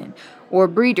horses running, or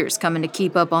breeders coming to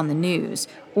keep up on the news,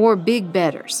 or big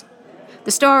bettors. The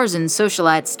stars and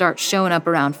socialites start showing up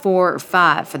around 4 or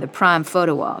 5 for the prime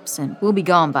photo ops, and we'll be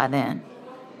gone by then.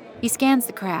 He scans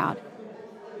the crowd.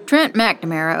 "Trent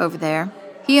McNamara over there.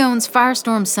 He owns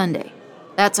Firestorm Sunday.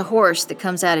 That's a horse that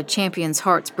comes out of Champion's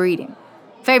Heart's breeding.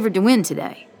 Favored to win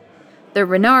today. The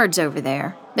Renards over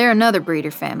there. They're another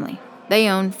breeder family. They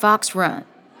own Fox Run."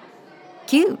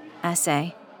 "Cute," I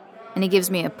say, and he gives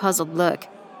me a puzzled look.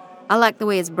 I like the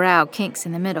way his brow kinks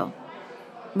in the middle.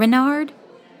 "Renard?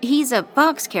 He's a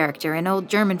fox character in old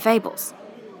German fables."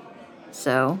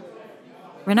 "So?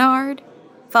 Renard?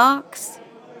 Fox?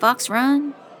 Fox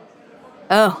Run?"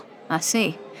 "Oh, I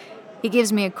see." He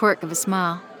gives me a quirk of a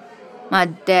smile. "My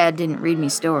dad didn't read me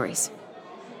stories."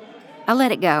 I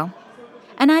let it go.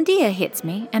 An idea hits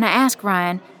me, and I ask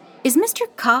Ryan, "Is Mr.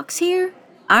 Cox here?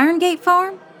 Irongate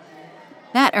Farm?"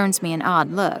 That earns me an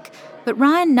odd look, but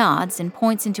Ryan nods and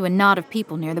points into a knot of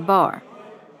people near the bar.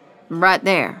 "Right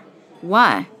there.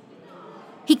 Why?"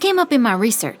 "He came up in my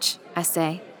research," I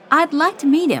say. "I'd like to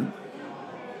meet him."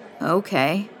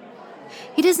 "Okay."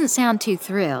 He doesn't sound too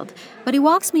thrilled, but he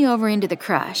walks me over into the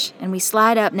crush, and we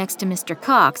slide up next to Mr.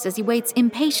 Cox as he waits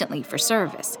impatiently for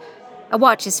service. I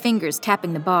watch his fingers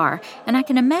tapping the bar, and I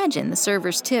can imagine the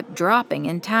server's tip dropping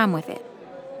in time with it.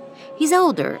 He's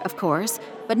older, of course,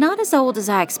 but not as old as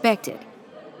I expected.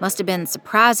 Must have been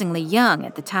surprisingly young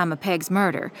at the time of Peg's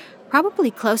murder,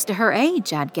 probably close to her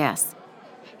age, I'd guess.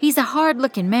 He's a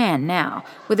hard-looking man now,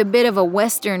 with a bit of a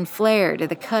Western flair to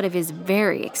the cut of his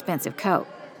very expensive coat.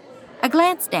 I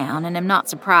glance down and am not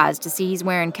surprised to see he's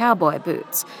wearing cowboy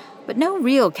boots, but no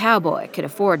real cowboy could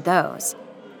afford those.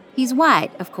 He's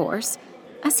white, of course.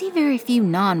 I see very few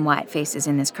non-white faces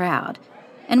in this crowd.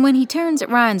 And when he turns at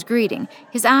Ryan's greeting,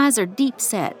 his eyes are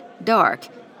deep-set, dark,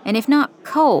 and if not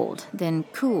cold, then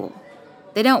cool.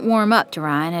 They don't warm up to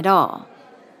Ryan at all.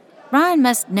 Ryan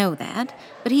must know that,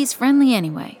 but he's friendly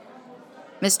anyway.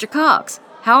 "Mr. Cox,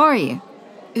 how are you?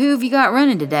 Who have you got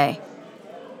running today?"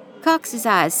 Cox's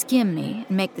eyes skim me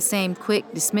and make the same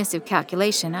quick, dismissive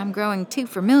calculation I'm growing too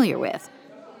familiar with.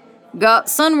 "Got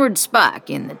Sunward Spike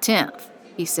in the 10th,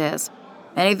 he says.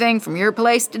 "Anything from your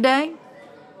place today?"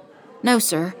 "No,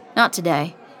 sir, not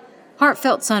today.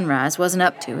 Heartfelt Sunrise wasn't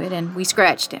up to it, and we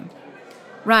scratched him."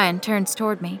 Ryan turns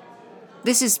toward me.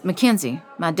 "This is Mackenzie,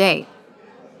 my date."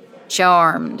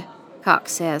 "Charmed,"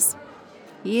 Cox says.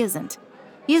 He isn't.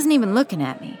 He isn't even looking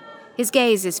at me. His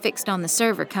gaze is fixed on the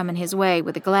server coming his way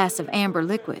with a glass of amber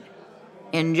liquid.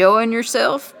 Enjoying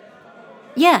yourself?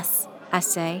 Yes, I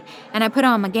say, and I put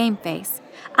on my game face.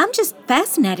 I'm just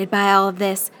fascinated by all of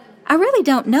this. I really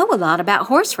don't know a lot about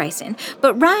horse racing,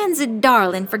 but Ryan's a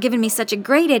darling for giving me such a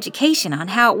great education on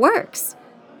how it works.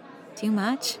 Too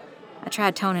much? I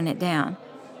tried toning it down.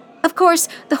 Of course,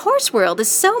 the horse world is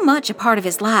so much a part of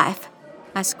his life.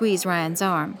 I squeeze Ryan's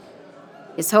arm.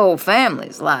 His whole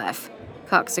family's life,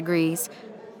 Cox agrees.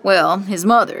 Well, his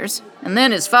mother's, and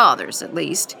then his father's, at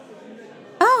least.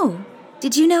 Oh,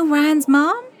 did you know Ryan's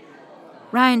mom?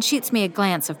 Ryan shoots me a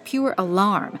glance of pure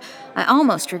alarm. I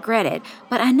almost regret it,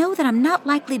 but I know that I'm not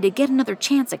likely to get another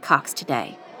chance at Cox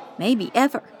today. Maybe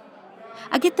ever.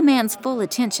 I get the man's full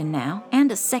attention now,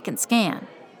 and a second scan.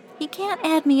 He can't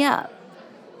add me up.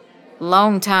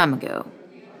 Long time ago.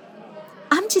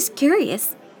 I'm just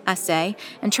curious, I say,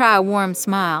 and try a warm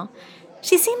smile.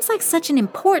 She seems like such an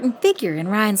important figure in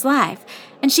Ryan's life,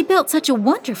 and she built such a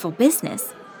wonderful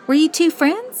business. Were you two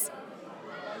friends?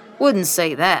 Wouldn't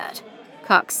say that,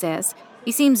 Cox says.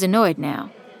 He seems annoyed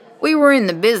now. We were in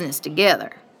the business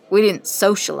together. We didn't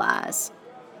socialize.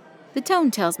 The tone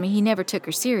tells me he never took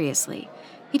her seriously.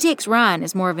 He takes Ryan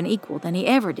as more of an equal than he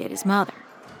ever did his mother.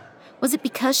 Was it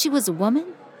because she was a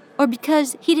woman? Or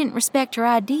because he didn't respect her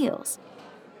ideals?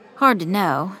 Hard to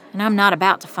know, and I'm not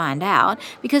about to find out,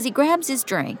 because he grabs his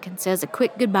drink and says a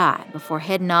quick goodbye before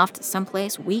heading off to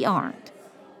someplace we aren't.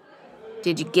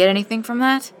 Did you get anything from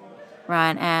that?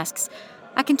 Ryan asks.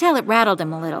 I can tell it rattled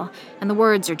him a little, and the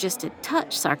words are just a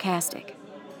touch sarcastic.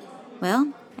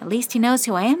 Well, at least he knows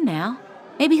who I am now.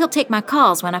 Maybe he'll take my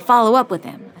calls when I follow up with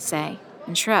him, I say,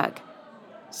 and shrug.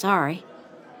 Sorry.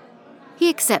 He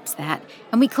accepts that,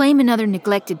 and we claim another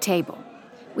neglected table.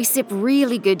 We sip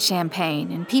really good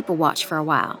champagne and people watch for a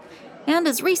while. And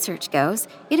as research goes,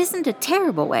 it isn't a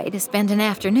terrible way to spend an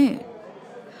afternoon.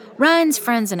 Ryan's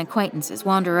friends and acquaintances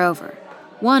wander over.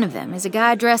 One of them is a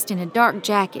guy dressed in a dark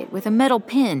jacket with a metal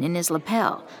pin in his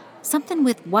lapel, something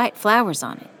with white flowers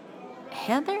on it.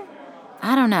 Heather?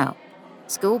 I don't know.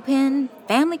 School pin?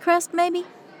 Family crest, maybe?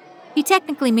 He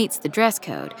technically meets the dress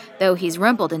code, though he's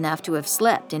rumpled enough to have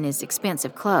slept in his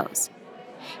expensive clothes.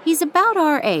 He's about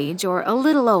our age or a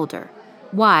little older,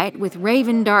 white with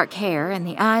raven dark hair and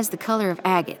the eyes the color of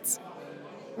agates.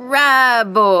 Right,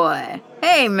 boy.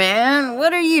 Hey, man,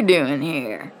 what are you doing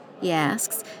here? He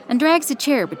asks, and drags a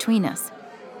chair between us.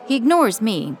 He ignores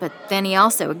me, but then he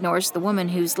also ignores the woman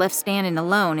who's left standing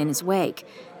alone in his wake.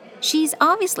 She's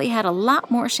obviously had a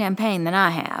lot more champagne than I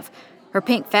have. Her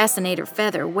pink fascinator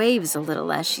feather waves a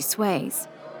little as she sways.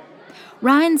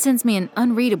 Ryan sends me an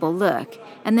unreadable look,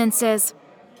 and then says,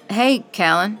 Hey,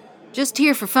 Callan, just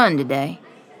here for fun today.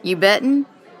 You betting?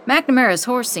 McNamara's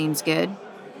horse seems good.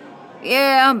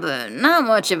 Yeah, but not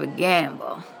much of a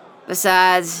gamble.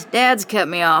 Besides, Dad's cut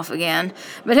me off again.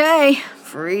 But hey,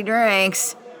 free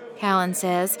drinks, Callan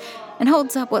says, and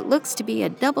holds up what looks to be a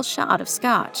double shot of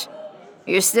scotch.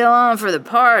 You're still on for the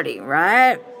party,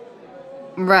 right?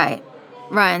 Right,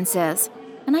 Ryan says,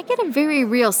 and I get a very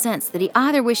real sense that he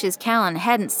either wishes Callan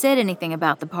hadn't said anything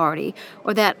about the party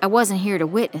or that I wasn't here to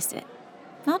witness it.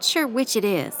 Not sure which it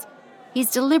is.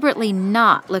 He's deliberately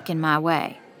not looking my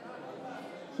way.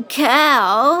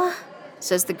 Cal,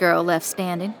 says the girl left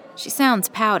standing. She sounds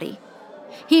pouty.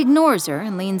 He ignores her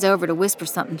and leans over to whisper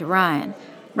something to Ryan.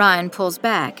 Ryan pulls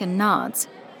back and nods.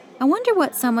 I wonder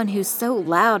what someone who's so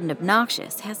loud and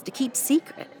obnoxious has to keep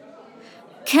secret.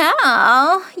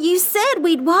 Cal, you said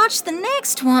we'd watch the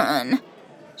next one.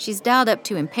 She's dialed up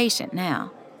to impatient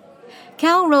now.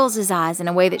 Cal rolls his eyes in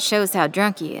a way that shows how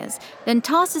drunk he is, then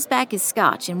tosses back his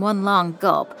scotch in one long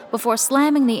gulp before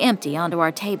slamming the empty onto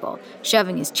our table,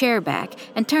 shoving his chair back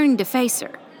and turning to face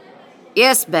her.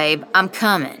 Yes, babe, I'm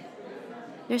coming.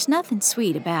 There's nothing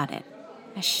sweet about it.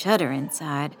 I shudder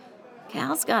inside.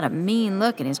 Cal's got a mean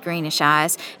look in his greenish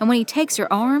eyes, and when he takes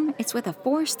her arm, it's with a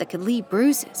force that could leave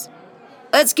bruises.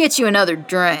 Let's get you another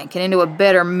drink and into a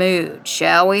better mood,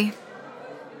 shall we?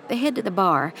 They head to the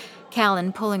bar,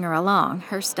 Callan pulling her along,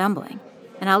 her stumbling,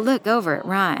 and I look over at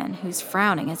Ryan, who's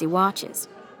frowning as he watches.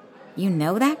 You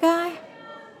know that guy?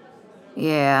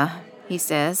 Yeah, he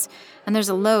says, and there's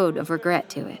a load of regret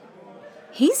to it.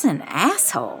 He's an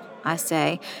asshole, I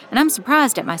say, and I'm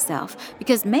surprised at myself,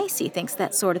 because Macy thinks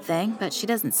that sort of thing, but she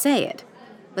doesn't say it.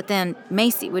 But then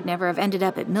Macy would never have ended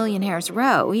up at Millionaire's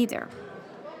Row, either.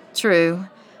 True,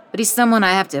 but he's someone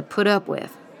I have to put up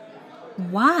with.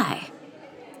 Why?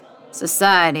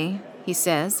 Society, he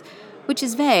says, which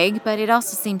is vague, but it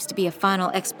also seems to be a final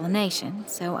explanation,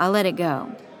 so I let it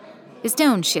go. His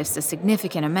tone shifts a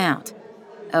significant amount.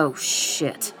 Oh,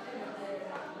 shit.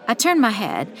 I turn my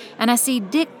head, and I see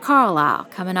Dick Carlisle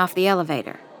coming off the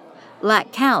elevator.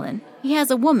 Like Callan, he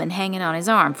has a woman hanging on his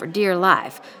arm for dear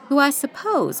life, who I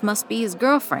suppose must be his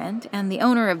girlfriend and the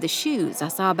owner of the shoes I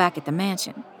saw back at the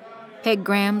mansion. Peg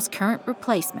Graham's current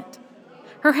replacement.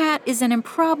 Her hat is an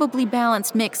improbably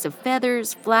balanced mix of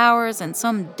feathers, flowers, and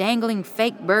some dangling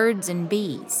fake birds and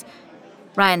bees.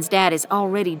 Ryan's dad is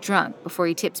already drunk before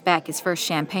he tips back his first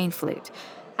champagne flute.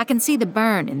 I can see the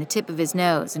burn in the tip of his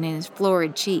nose and in his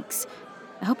florid cheeks.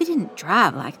 I hope he didn't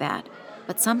drive like that,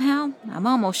 but somehow I'm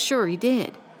almost sure he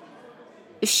did.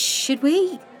 Should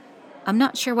we? I'm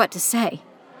not sure what to say.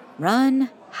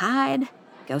 Run? Hide?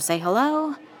 Go say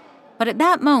hello? But at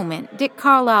that moment, Dick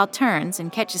Carlisle turns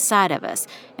and catches sight of us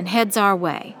and heads our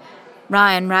way.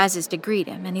 Ryan rises to greet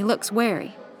him, and he looks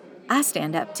wary. I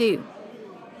stand up, too.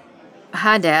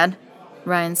 Hi, Dad,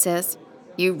 Ryan says.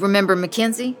 You remember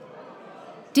Mackenzie?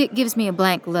 Dick gives me a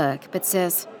blank look, but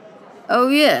says, Oh,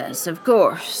 yes, of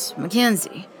course,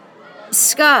 Mackenzie.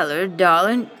 Skylar,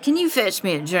 darling, can you fetch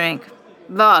me a drink?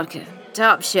 Vodka,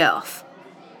 top shelf.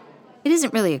 It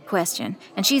isn't really a question,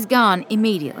 and she's gone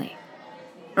immediately.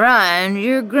 Ryan,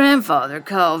 your grandfather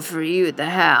called for you at the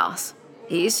house.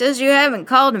 He says you haven't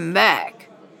called him back.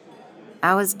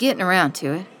 I was getting around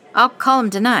to it. I'll call him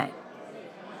tonight.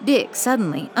 Dick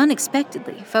suddenly,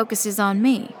 unexpectedly, focuses on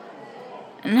me.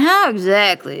 And how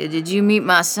exactly did you meet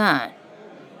my son?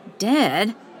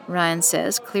 Dad, Ryan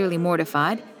says, clearly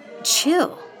mortified.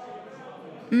 Chill.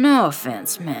 No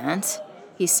offense meant,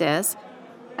 he says.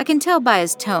 I can tell by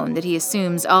his tone that he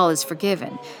assumes all is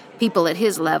forgiven. People at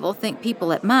his level think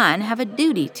people at mine have a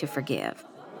duty to forgive.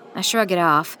 I shrug it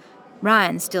off.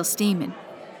 Ryan's still steaming.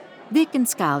 Dick and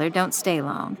Skylar don't stay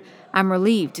long. I'm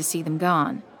relieved to see them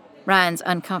gone. Ryan's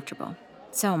uncomfortable.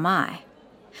 So am I.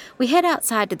 We head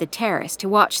outside to the terrace to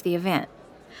watch the event.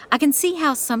 I can see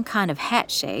how some kind of hat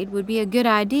shade would be a good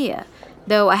idea,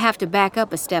 though I have to back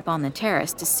up a step on the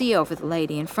terrace to see over the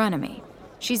lady in front of me.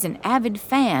 She's an avid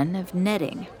fan of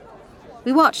netting.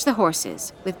 We watch the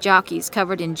horses, with jockeys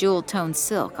covered in jewel-toned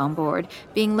silk on board,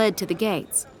 being led to the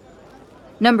gates.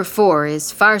 Number 4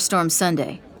 is Firestorm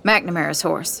Sunday, McNamara's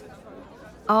horse.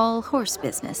 All horse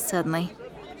business, suddenly.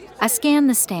 I scan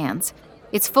the stands.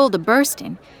 It's full to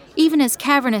bursting. Even as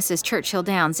cavernous as Churchill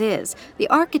Downs is, the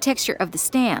architecture of the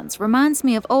stands reminds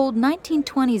me of old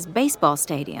 1920s baseball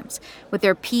stadiums, with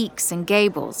their peaks and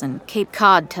gables and Cape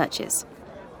Cod touches.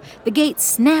 The gates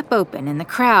snap open and the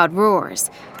crowd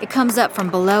roars. It comes up from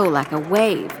below like a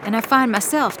wave, and I find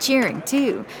myself cheering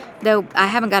too, though I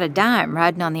haven't got a dime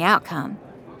riding on the outcome.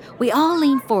 We all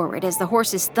lean forward as the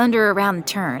horses thunder around the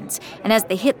turns, and as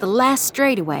they hit the last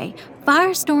straightaway,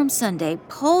 Firestorm Sunday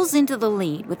pulls into the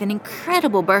lead with an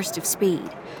incredible burst of speed.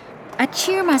 I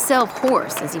cheer myself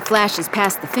hoarse as he flashes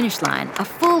past the finish line, a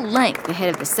full length ahead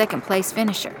of the second-place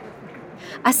finisher.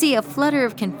 I see a flutter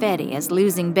of confetti as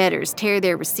losing bettors tear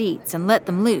their receipts and let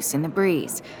them loose in the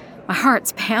breeze. My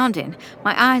heart's pounding,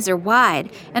 my eyes are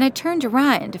wide, and I turn to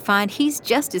Ryan to find he's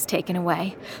just as taken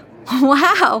away.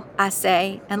 Wow, I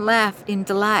say, and laugh in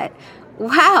delight.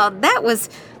 Wow, that was...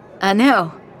 I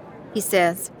know, he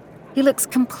says. He looks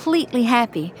completely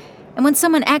happy, and when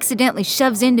someone accidentally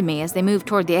shoves into me as they move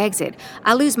toward the exit,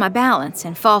 I lose my balance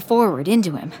and fall forward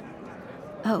into him.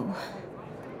 Oh.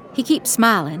 He keeps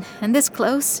smiling, and this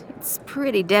close, it's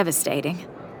pretty devastating.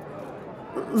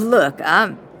 Look,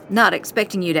 I'm not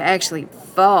expecting you to actually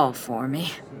fall for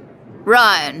me.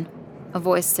 Ryan, a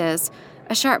voice says,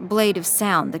 a sharp blade of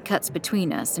sound that cuts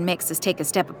between us and makes us take a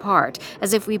step apart,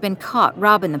 as if we've been caught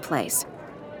robbing the place.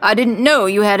 I didn't know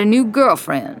you had a new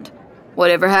girlfriend.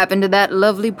 Whatever happened to that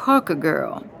lovely Parker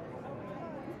girl?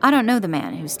 I don't know the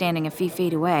man who's standing a few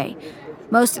feet away.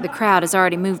 Most of the crowd has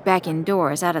already moved back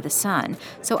indoors out of the sun,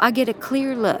 so I get a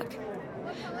clear look.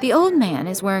 The old man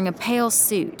is wearing a pale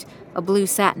suit, a blue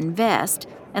satin vest,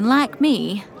 and like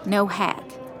me, no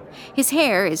hat. His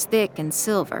hair is thick and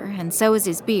silver, and so is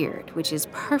his beard, which is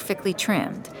perfectly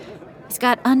trimmed. He's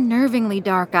got unnervingly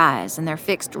dark eyes, and they're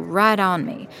fixed right on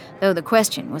me, though the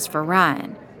question was for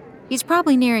Ryan. He's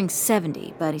probably nearing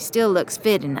 70, but he still looks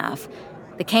fit enough.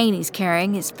 The cane he's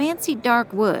carrying is fancy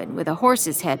dark wood with a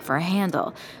horse's head for a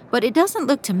handle, but it doesn't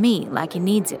look to me like he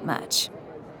needs it much.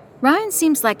 Ryan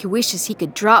seems like he wishes he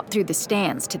could drop through the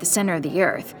stands to the center of the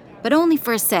earth, but only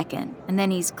for a second, and then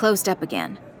he's closed up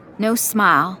again. No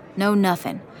smile, no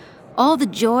nothing. All the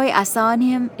joy I saw in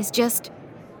him is just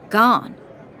gone.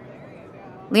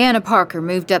 Leanna Parker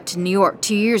moved up to New York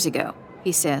 2 years ago,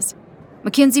 he says.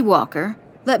 Mackenzie Walker,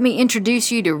 let me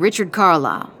introduce you to Richard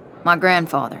Carlisle, my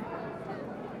grandfather.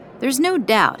 There's no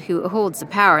doubt who holds the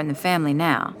power in the family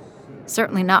now.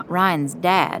 Certainly not Ryan's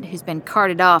dad, who's been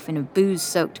carted off in a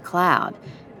booze-soaked cloud.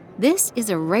 This is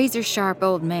a razor-sharp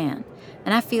old man,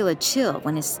 and I feel a chill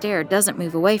when his stare doesn't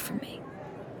move away from me.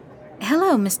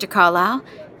 "Hello, Mr. Carlyle.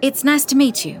 It's nice to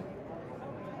meet you."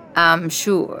 "I'm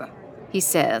sure," he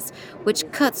says,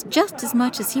 which cuts just as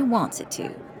much as he wants it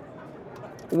to.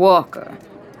 "Walker,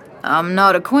 I'm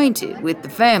not acquainted with the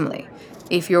family,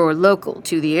 if you're local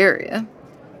to the area."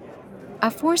 I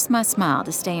force my smile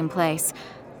to stay in place.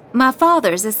 "My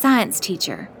father's a science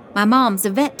teacher. My mom's a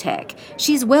vet tech.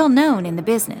 She's well known in the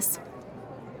business."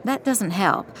 That doesn't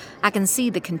help. I can see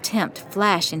the contempt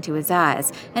flash into his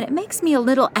eyes, and it makes me a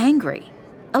little angry,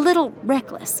 a little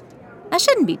reckless. I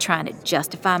shouldn't be trying to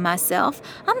justify myself.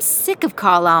 I'm sick of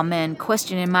Carlyle men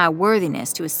questioning my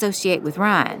worthiness to associate with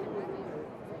Ryan.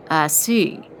 "I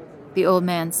see," the old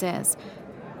man says.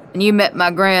 "And you met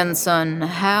my grandson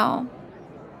how?"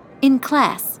 "In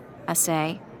class," I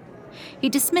say. He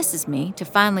dismisses me to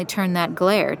finally turn that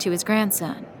glare to his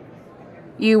grandson.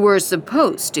 "You were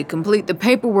supposed to complete the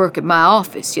paperwork at my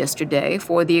office yesterday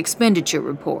for the expenditure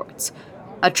reports.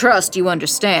 I trust you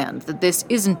understand that this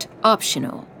isn't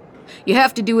optional. You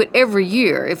have to do it every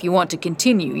year if you want to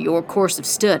continue your course of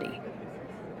study."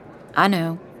 "I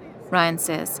know," Ryan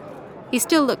says. He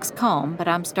still looks calm, but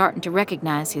I'm starting to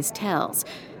recognize his tells.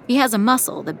 He has a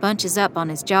muscle that bunches up on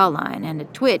his jawline and a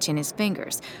twitch in his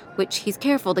fingers, which he's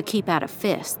careful to keep out of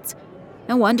fists.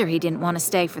 No wonder he didn't want to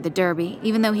stay for the Derby,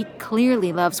 even though he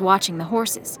clearly loves watching the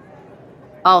horses.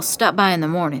 "I'll stop by in the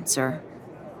morning, sir."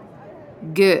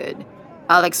 "Good.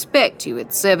 I'll expect you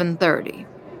at 7:30.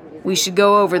 We should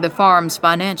go over the farm's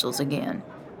financials again.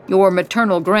 Your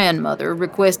maternal grandmother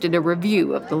requested a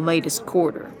review of the latest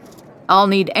quarter. I'll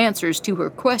need answers to her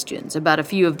questions about a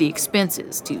few of the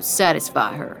expenses to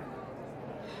satisfy her."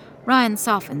 Ryan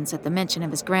softens at the mention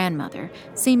of his grandmother,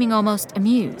 seeming almost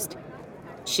amused.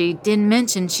 "She didn't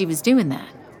mention she was doing that."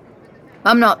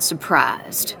 "I'm not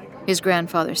surprised," his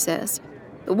grandfather says.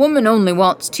 "The woman only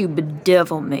wants to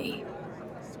bedevil me."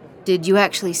 "Did you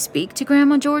actually speak to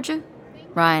Grandma Georgia?"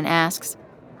 Ryan asks.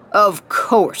 "Of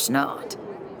course not.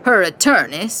 Her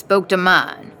attorney spoke to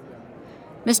mine."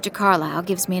 Mr. Carlyle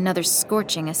gives me another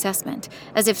scorching assessment,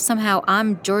 as if somehow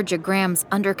I'm Georgia Graham's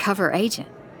undercover agent.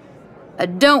 "I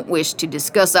don't wish to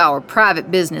discuss our private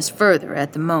business further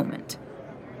at the moment.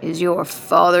 Is your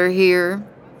father here?"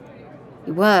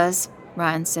 "He was,"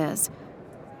 Ryan says.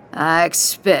 "I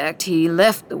expect he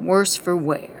left the worse for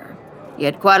wear. He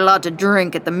had quite a lot to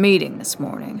drink at the meeting this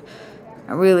morning.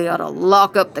 I really ought to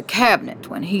lock up the cabinet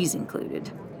when he's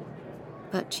included."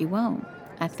 But you won't,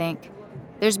 I think.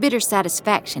 There's bitter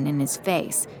satisfaction in his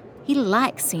face. He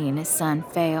likes seeing his son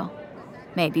fail.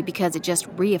 Maybe because it just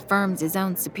reaffirms his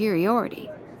own superiority.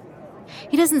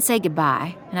 He doesn't say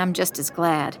goodbye, and I'm just as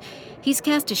glad. He's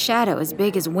cast a shadow as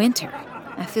big as winter.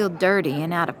 I feel dirty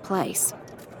and out of place.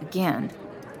 Again.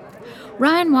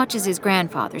 Ryan watches his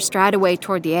grandfather stride away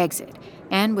toward the exit,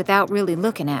 and without really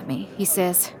looking at me, he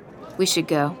says, "We should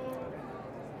go."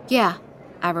 "Yeah,"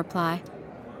 I reply.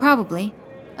 "Probably.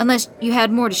 Unless you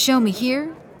had more to show me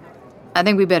here?" "I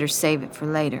think we better save it for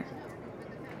later."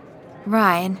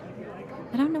 "Ryan,"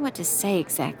 I don't know what to say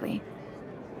exactly.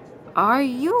 "Are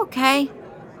you okay?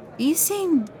 You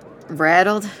seem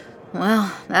rattled.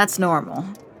 Well, that's normal."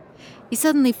 He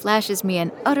suddenly flashes me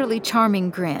an utterly charming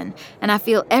grin, and I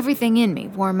feel everything in me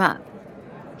warm up.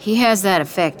 "He has that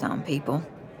effect on people.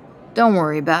 Don't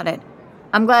worry about it.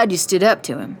 I'm glad you stood up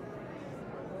to him."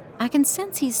 I can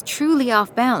sense he's truly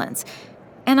off balance,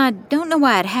 and I don't know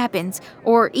why it happens,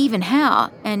 or even how,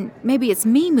 and maybe it's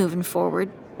me moving forward,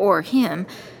 or him,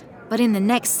 but in the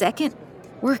next second,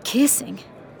 we're kissing,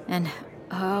 and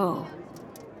oh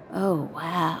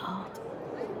wow,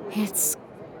 it's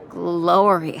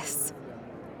glorious.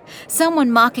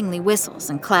 Someone mockingly whistles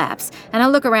and claps, and I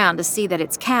look around to see that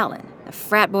it's Callan, the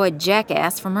frat boy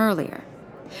jackass from earlier.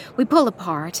 We pull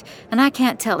apart, and I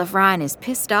can't tell if Ryan is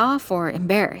pissed off or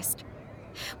embarrassed.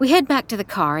 We head back to the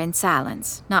car in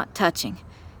silence, not touching.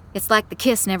 It's like the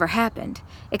kiss never happened,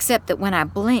 except that when I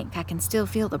blink, I can still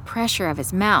feel the pressure of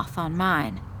his mouth on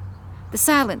mine. The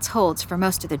silence holds for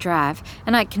most of the drive,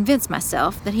 and I convince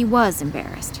myself that he was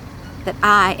embarrassed, that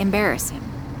I embarrass him.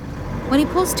 When he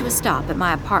pulls to a stop at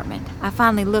my apartment, I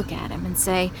finally look at him and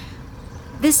say,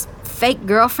 "This fake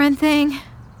girlfriend thing?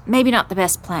 Maybe not the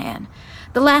best plan.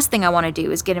 The last thing I want to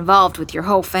do is get involved with your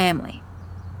whole family."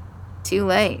 "Too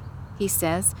late," he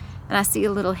says, and I see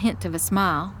a little hint of a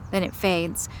smile, then it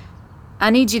fades. "I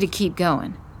need you to keep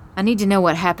going. I need to know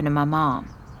what happened to my mom."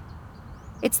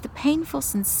 It's the painful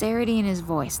sincerity in his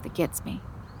voice that gets me.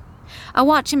 I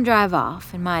watch him drive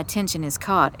off, and my attention is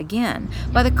caught, again,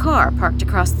 by the car parked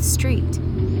across the street.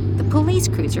 The police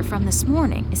cruiser from this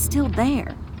morning is still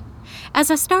there. As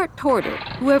I start toward it,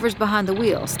 whoever's behind the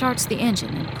wheel starts the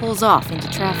engine and pulls off into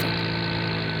traffic.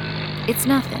 It's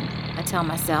nothing, I tell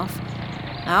myself.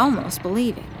 I almost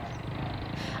believe it.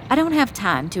 I don't have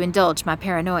time to indulge my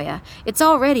paranoia. It's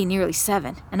already nearly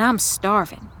 7, and I'm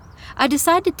starving. I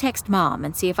decide to text Mom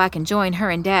and see if I can join her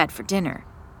and Dad for dinner.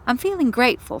 I'm feeling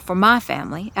grateful for my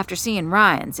family after seeing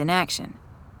Ryan's in action.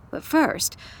 But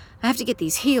first, I have to get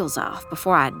these heels off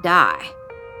before I die.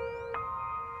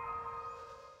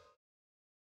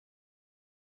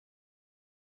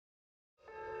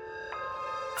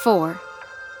 Four.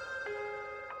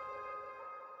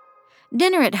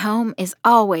 Dinner at home is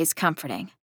always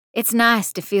comforting. It's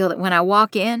nice to feel that when I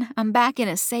walk in, I'm back in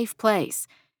a safe place.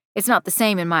 It's not the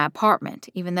same in my apartment,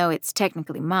 even though it's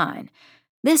technically mine.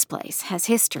 This place has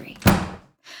history.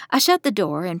 I shut the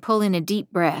door and pull in a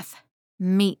deep breath.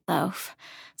 Meatloaf.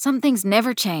 Some things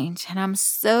never change, and I'm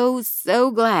so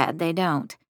glad they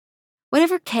don't.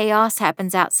 Whatever chaos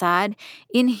happens outside,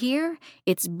 in here,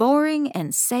 it's boring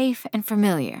and safe and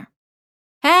familiar.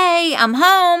 "Hey, I'm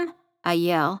home!" I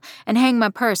yell, and hang my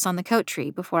purse on the coat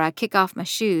tree before I kick off my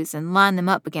shoes and line them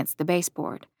up against the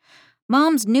baseboard.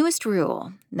 Mom's newest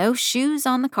rule, no shoes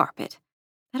on the carpet.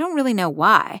 I don't really know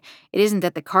why. It isn't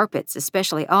that the carpet's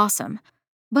especially awesome,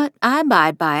 but I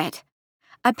abide by it.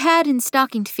 I pad in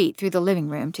stockinged feet through the living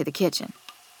room to the kitchen.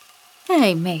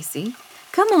 "Hey, Macy,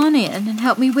 come on in and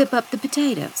help me whip up the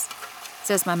potatoes,"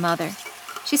 says my mother.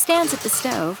 She stands at the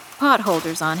stove, pot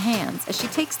holders on hands, as she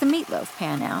takes the meatloaf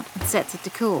pan out and sets it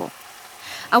to cool.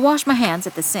 I wash my hands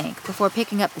at the sink before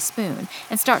picking up the spoon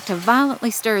and start to violently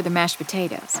stir the mashed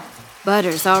potatoes.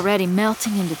 Butter's already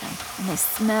melting into them, and they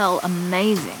smell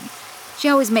amazing. She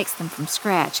always makes them from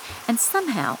scratch, and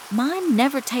somehow mine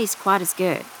never taste quite as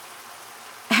good.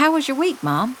 "How was your week,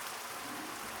 Mom?"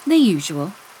 "The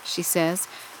usual," she says.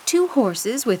 2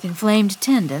 horses with inflamed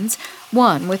tendons,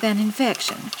 1 with an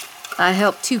infection. I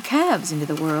helped 2 calves into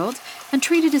the world and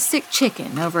treated a sick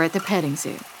chicken over at the petting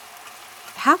zoo."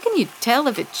 "How can you tell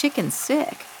if a chicken's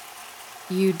sick?"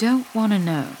 "You don't want to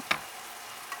know."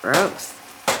 Gross.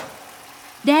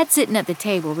 Dad's sitting at the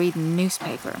table reading the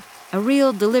newspaper, a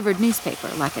real delivered newspaper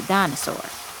like a dinosaur.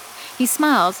 He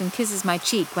smiles and kisses my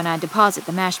cheek when I deposit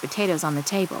the mashed potatoes on the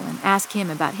table and ask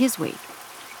him about his week.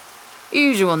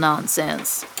 "Usual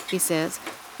nonsense," he says.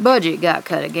 "Budget got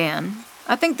cut again.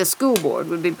 I think the school board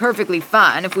would be perfectly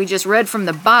fine if we just read from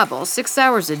the Bible 6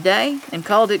 hours a day and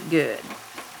called it good."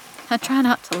 I try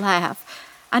not to laugh.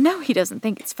 I know he doesn't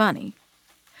think it's funny.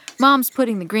 Mom's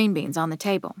putting the green beans on the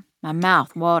table. My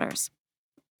mouth waters.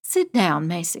 "Sit down,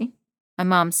 Macy," my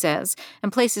mom says,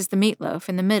 and places the meatloaf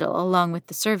in the middle along with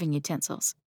the serving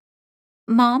utensils.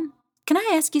 "Mom, can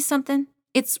I ask you something?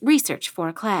 It's research for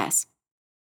a class."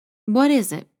 "What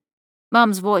is it?"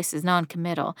 Mom's voice is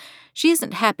noncommittal. She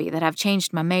isn't happy that I've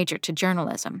changed my major to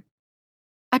journalism.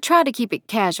 I try to keep it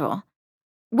casual.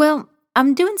 "Well,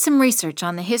 I'm doing some research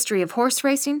on the history of horse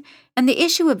racing, and the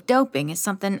issue of doping is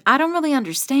something I don't really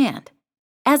understand.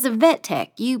 As a vet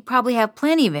tech, you probably have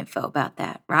plenty of info about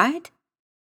that, right?"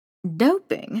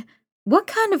 "Doping? What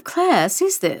kind of class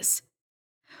is this?"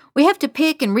 "We have to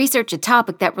pick and research a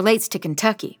topic that relates to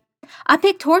Kentucky. I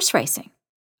picked horse racing."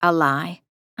 I lie.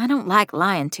 I don't like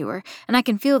lying to her, and I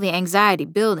can feel the anxiety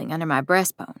building under my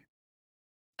breastbone.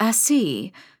 "I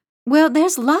see. Well,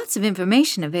 there's lots of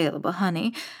information available,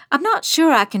 honey. I'm not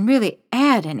sure I can really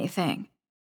add anything."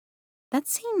 That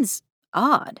seems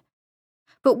odd.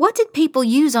 But what did people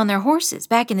use on their horses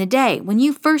back in the day when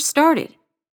you first started?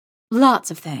 "Lots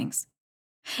of things.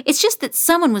 It's just that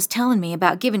someone was telling me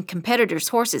about giving competitors'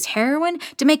 horses heroin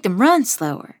to make them run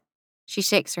slower." She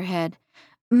shakes her head.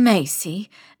 "Macy,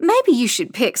 maybe you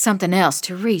should pick something else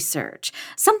to research,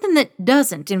 something that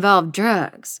doesn't involve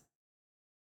drugs."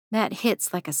 That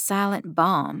hits like a silent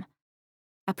bomb.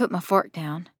 I put my fork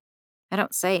down. I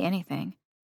don't say anything.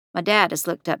 My dad has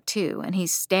looked up too, and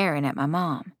he's staring at my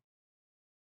mom.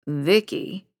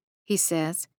 "Vicky," he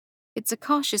says. It's a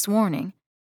cautious warning.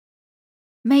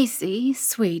 "Macy,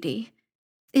 sweetie,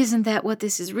 isn't that what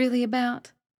this is really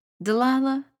about?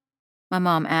 Delilah?" my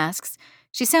mom asks.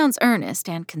 She sounds earnest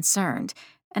and concerned,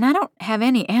 and I don't have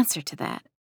any answer to that.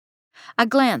 I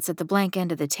glance at the blank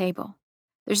end of the table.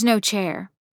 There's no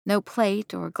chair, no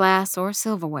plate or glass or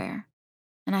silverware.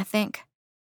 And I think,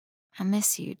 I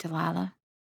miss you, Delilah.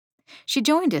 She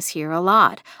joined us here a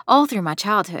lot, all through my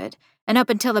childhood, and up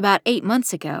until about 8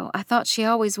 months ago, I thought she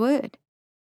always would.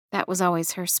 That was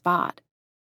always her spot.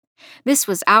 This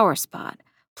was our spot,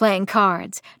 playing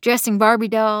cards, dressing Barbie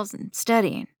dolls, and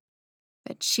studying.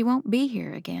 But she won't be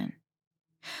here again.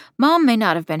 Mom may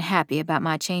not have been happy about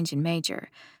my change in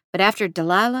major, but after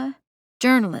Delilah,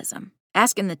 Journalism,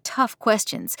 asking the tough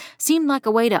questions, seemed like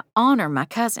a way to honor my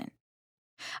cousin.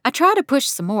 I try to push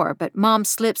some more, but Mom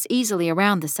slips easily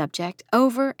around the subject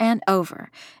over and over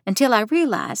until I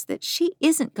realize that she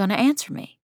isn't going to answer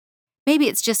me. Maybe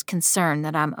it's just concern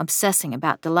that I'm obsessing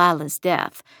about Delilah's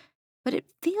death, but it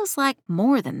feels like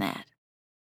more than that.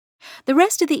 The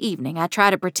rest of the evening, I try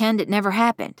to pretend it never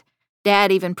happened.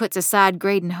 Dad even puts aside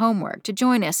Graydon homework to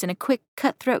join us in a quick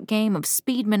cutthroat game of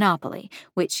speed Monopoly,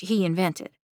 which he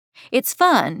invented. It's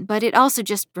fun, but it also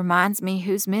just reminds me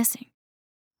who's missing.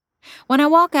 When I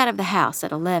walk out of the house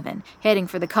at 11, heading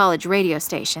for the college radio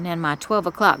station and my 12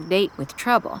 o'clock date with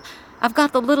Trouble, I've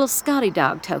got the little Scotty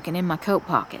Dog token in my coat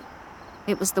pocket.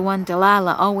 It was the one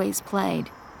Delilah always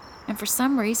played, and for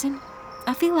some reason,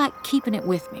 I feel like keeping it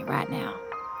with me right now.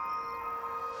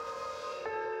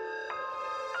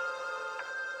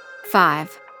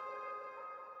 5.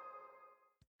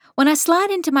 When I slide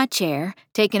into my chair,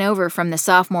 taken over from the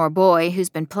sophomore boy who's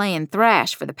been playing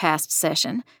thrash for the past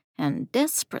session and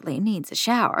desperately needs a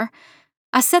shower,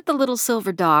 I set the little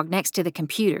silver dog next to the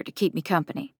computer to keep me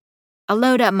company. I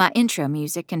load up my intro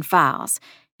music and files,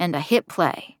 and I hit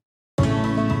play.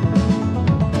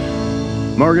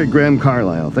 Margaret Graham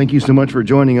Carlisle, thank you so much for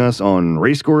joining us on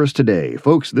Racecourse Today.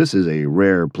 Folks, this is a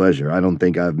rare pleasure. I don't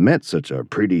think I've met such a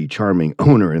pretty, charming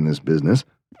owner in this business.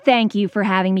 Thank you for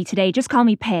having me today. Just call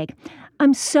me Peg.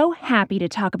 I'm so happy to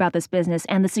talk about this business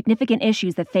and the significant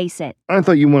issues that face it. I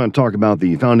thought you want to talk about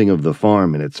the founding of the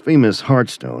farm and its famous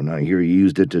Hearthstone. I hear you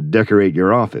used it to decorate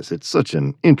your office. It's such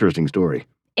an interesting story.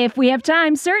 If we have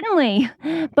time, certainly.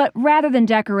 But rather than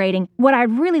decorating, what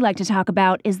I'd really like to talk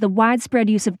about is the widespread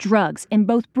use of drugs in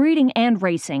both breeding and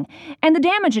racing, and the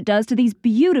damage it does to these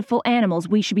beautiful animals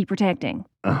we should be protecting.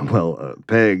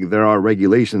 Peg, there are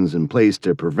regulations in place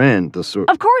to prevent the sort...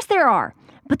 Of course there are,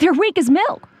 but they're weak as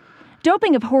milk.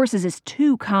 Doping of horses is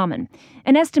too common.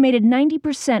 An estimated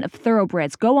 90% of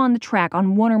thoroughbreds go on the track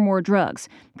on one or more drugs.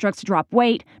 Drugs to drop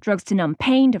weight, drugs to numb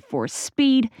pain, to force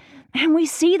speed. And we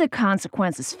see the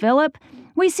consequences, Philip.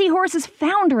 We see horses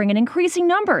foundering in increasing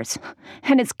numbers.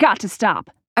 And it's got to stop.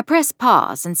 I press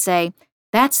pause and say,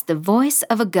 that's the voice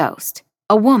of a ghost.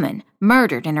 A woman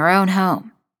murdered in her own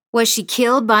home. Was she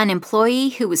killed by an employee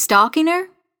who was stalking her?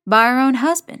 By her own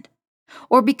husband?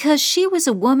 Or because she was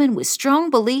a woman with strong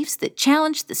beliefs that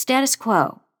challenged the status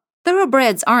quo?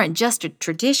 Thoroughbreds aren't just a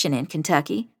tradition in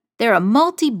Kentucky. They're a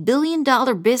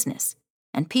multi-billion-dollar business,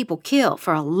 and people kill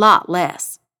for a lot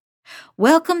less.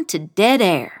 Welcome to Dead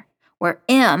Air, where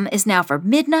M is now for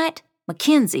Midnight,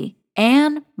 Mackenzie,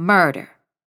 and murder.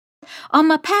 On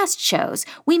my past shows,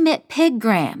 we met Peg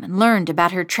Graham and learned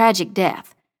about her tragic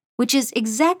death, which is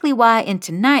exactly why in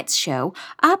tonight's show,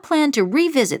 I plan to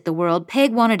revisit the world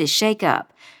Peg wanted to shake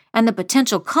up and the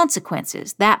potential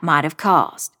consequences that might have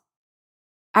caused.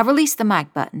 I release the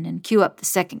mic button and cue up the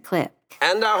second clip.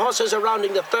 And our horses are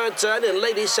rounding the third turn, and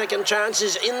Lady's Second Chance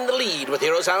is in the lead, with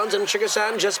Hero's Hounds and Sugar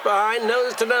Sand just behind,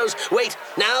 nose to nose. Wait,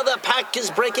 now the pack is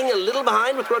breaking a little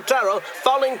behind, with Rotaro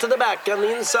falling to the back. On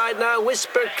the inside now,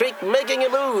 Whisper Creek making a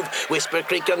move. Whisper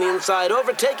Creek on the inside,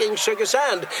 overtaking Sugar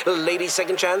Sand. Lady's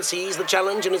Second Chance sees the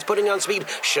challenge and is putting on speed.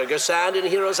 Sugar Sand and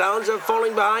Hero's Hounds are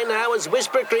falling behind now as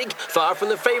Whisper Creek, far from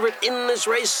the favorite in this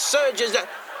race, surges.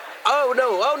 Oh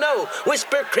no,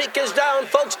 Whisper Creek is down,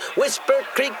 folks. Whisper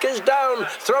Creek is down,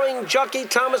 throwing jockey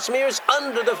Thomas Mears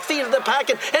under the feet of the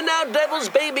pack, and now Devil's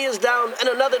Baby is down, and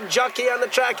another jockey on the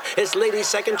track as Lady's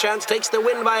Second Chance takes the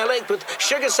win by a length, with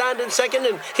Sugar Sand in second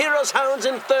and Hero's Hounds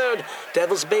in third.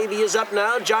 Devil's Baby is up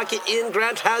now. Jockey Ian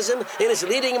Grant has him and is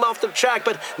leading him off the track,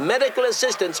 but medical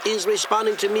assistance is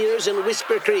responding to Mears and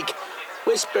Whisper Creek.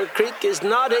 Whisper Creek is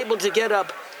not able to get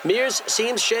up. Mears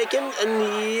seems shaken, and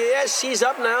yes, he's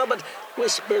up now, but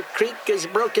Whisper Creek is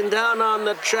broken down on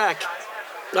the track.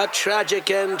 A tragic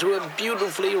end to a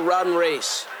beautifully run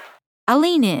race. I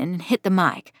lean in and hit the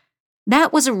mic.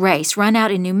 That was a race run out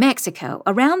in New Mexico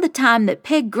around the time that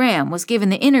Peg Graham was given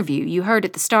the interview you heard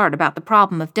at the start about the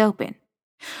problem of doping.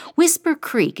 Whisper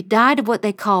Creek died of what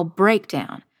they call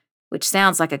breakdown, which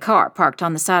sounds like a car parked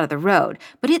on the side of the road,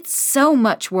 but it's so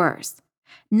much worse.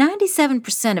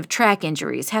 97% of track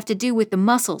injuries have to do with the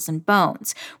muscles and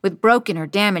bones, with broken or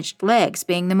damaged legs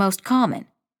being the most common.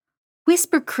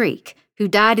 Whisper Creek, who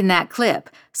died in that clip,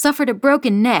 suffered a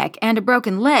broken neck and a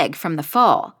broken leg from the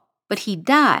fall, but he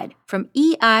died from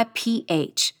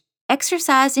EIPH,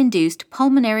 exercise-induced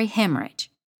pulmonary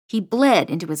hemorrhage. He bled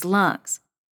into his lungs.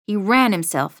 He ran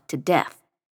himself to death.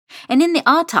 And in the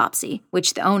autopsy,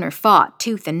 which the owner fought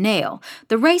tooth and nail,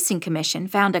 the Racing Commission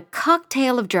found a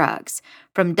cocktail of drugs,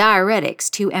 from diuretics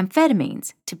to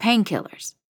amphetamines to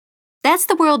painkillers. That's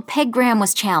the world Peg Graham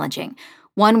was challenging,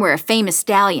 one where a famous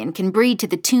stallion can breed to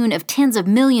the tune of tens of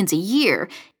millions a year,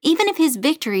 even if his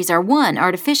victories are won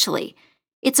artificially.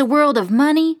 It's a world of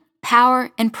money,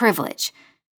 power, and privilege.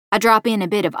 I drop in a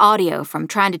bit of audio from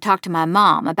trying to talk to my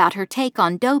mom about her take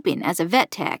on doping as a vet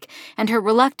tech and her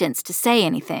reluctance to say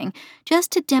anything,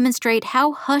 just to demonstrate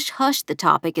how hush-hush the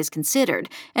topic is considered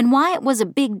and why it was a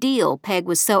big deal Peg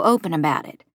was so open about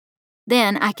it.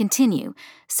 Then I continue,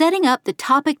 setting up the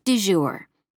topic du jour.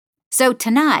 So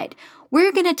tonight,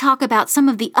 we're going to talk about some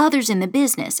of the others in the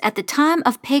business at the time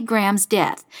of Peg Graham's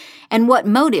death and what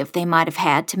motive they might have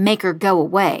had to make her go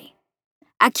away.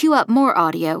 I cue up more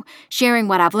audio, sharing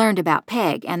what I've learned about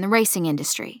Peg and the racing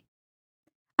industry.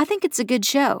 I think it's a good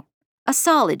show, a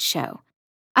solid show.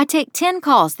 I take 10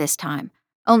 calls this time,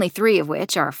 only 3 of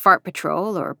which are fart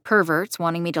patrol or perverts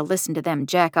wanting me to listen to them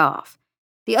jack off.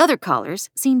 The other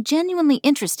callers seem genuinely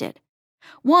interested.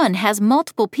 One has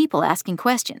multiple people asking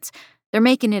questions. They're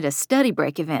making it a study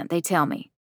break event, they tell me.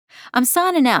 I'm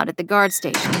signing out at the guard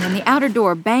station when the outer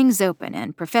door bangs open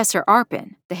and Professor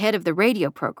Arpin, the head of the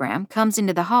radio program, comes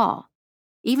into the hall.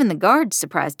 Even the guard's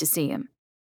surprised to see him.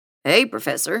 "Hey,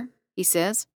 Professor," he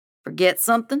says. "Forget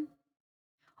something?"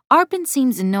 Arpin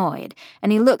seems annoyed,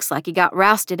 and he looks like he got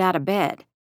rousted out of bed.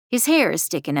 His hair is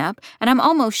sticking up, and I'm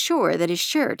almost sure that his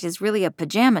shirt is really a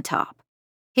pajama top.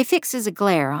 He fixes a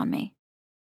glare on me.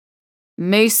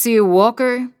 "Monsieur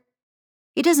Walker?"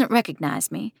 He doesn't recognize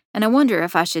me, and I wonder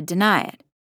if I should deny it.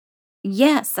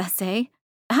 "Yes," I say.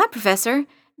 "Hi, Professor.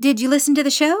 Did you listen to the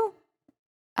show?"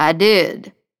 "I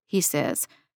did," he says.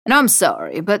 "And I'm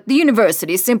sorry, but the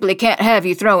university simply can't have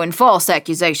you throwing false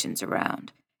accusations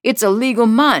around. It's a legal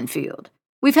minefield.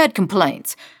 We've had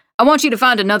complaints. I want you to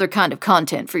find another kind of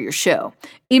content for your show.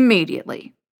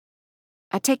 Immediately."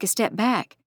 I take a step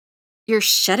back. "You're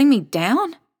shutting me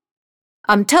down?"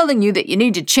 "I'm telling you that you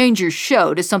need to change your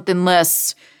show to something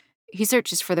less," he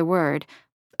searches for the word,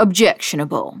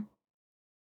 "objectionable."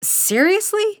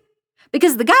 "Seriously?"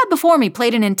 Because the guy before me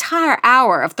played an entire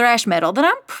hour of thrash metal that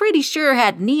I'm pretty sure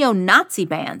had neo-Nazi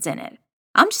bands in it.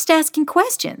 I'm just asking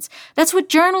questions. That's what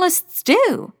journalists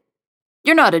do.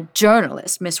 You're not a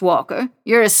journalist, Miss Walker.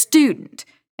 You're a student,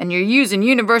 and you're using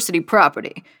university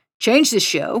property. Change the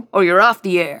show, or you're off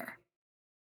the air."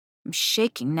 I'm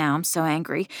shaking now, I'm so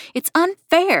angry. It's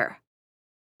unfair.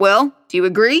 "Well, do you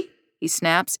agree?" he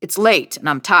snaps. "It's late, and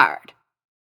I'm tired."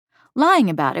 Lying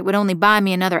about it would only buy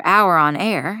me another hour on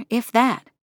air, if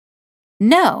that.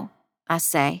 "No," I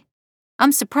say.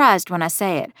 I'm surprised when I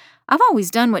say it. I've always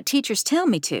done what teachers tell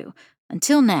me to,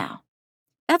 until now.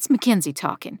 That's Mackenzie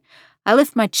talking. I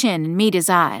lift my chin and meet his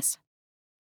eyes.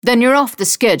 "Then you're off the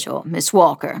schedule, Miss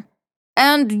Walker.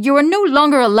 And you are no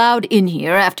longer allowed in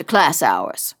here after class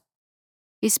hours."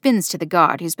 He spins to the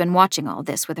guard who's been watching all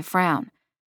this with a frown.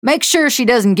 "Make sure she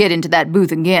doesn't get into that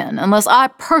booth again unless I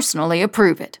personally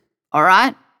approve it. All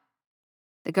right?"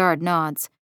 The guard nods.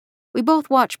 We both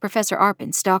watch Professor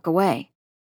Arpin stalk away.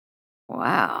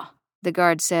 "Wow," the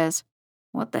guard says.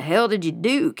 "What the hell did you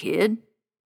do, kid?"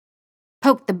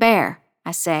 "Poke the bear,"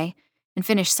 I say, and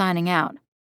finish signing out.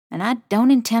 And I don't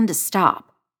intend to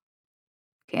stop.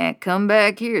 "Can't come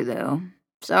back here, though.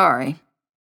 Sorry."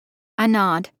 I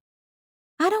nod.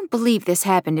 I don't believe this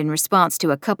happened in response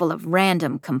to a couple of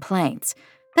random complaints.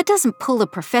 That doesn't pull a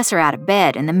professor out of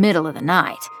bed in the middle of the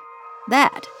night.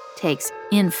 That takes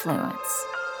influence.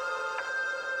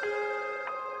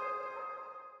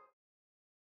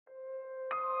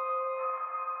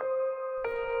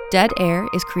 Dead Air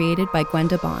is created by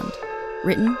Gwenda Bond.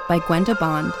 Written by Gwenda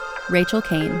Bond, Rachel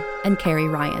Kane, and Carrie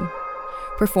Ryan.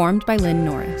 Performed by Lynn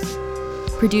Norris.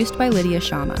 Produced by Lydia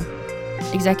Shama.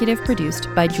 Executive produced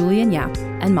by Julian Yap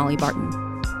and Molly Barton.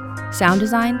 Sound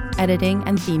design, editing,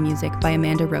 and theme music by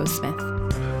Amanda Rose Smith.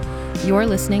 You're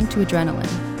listening to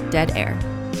Adrenaline, Dead Air.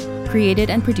 Created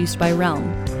and produced by Realm,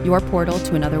 your portal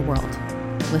to another world.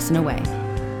 Listen away.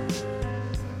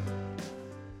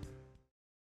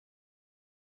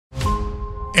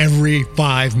 Every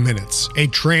 5 minutes, a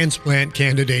transplant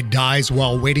candidate dies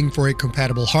while waiting for a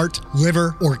compatible heart,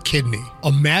 liver, or kidney.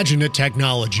 Imagine a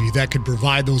technology that could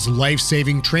provide those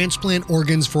life-saving transplant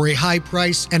organs for a high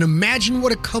price, and imagine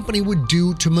what a company would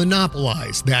do to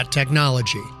monopolize that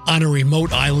technology. On a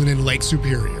remote island in Lake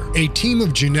Superior, a team of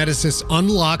geneticists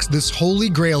unlocks this holy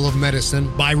grail of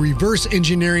medicine by reverse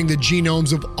engineering the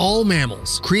genomes of all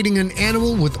mammals, creating an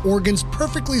animal with organs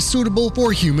perfectly suitable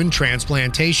for human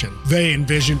transplantation. They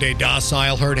envisioned a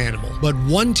docile herd animal, but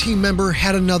one team member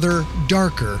had another,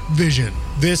 darker vision.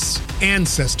 This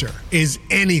ancestor is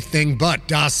anything but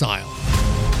docile.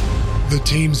 The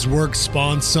team's work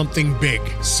spawns something big,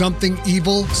 something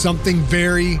evil, something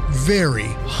very, very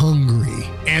hungry.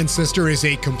 Ancestor is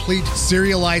a complete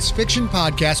serialized fiction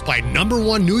podcast by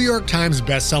 #1 New York Times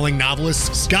bestselling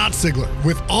novelist Scott Sigler,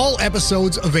 with all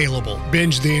episodes available.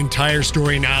 Binge the entire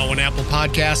story now on Apple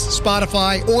Podcasts,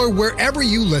 Spotify, or wherever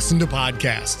you listen to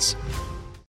podcasts.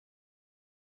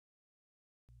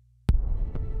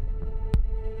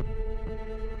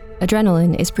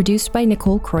 Adrenaline is produced by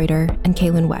Nicole Kreuter and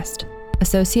Kaylin West.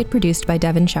 Associate produced by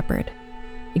Devin Shepard.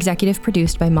 Executive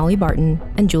produced by Molly Barton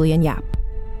and Julian Yap.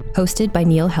 Hosted by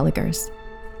Neil Helligers.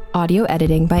 Audio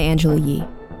editing by Angela Yee.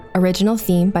 Original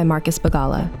theme by Marcus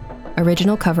Bagala.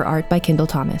 Original cover art by Kendall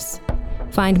Thomas.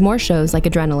 Find more shows like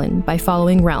Adrenaline by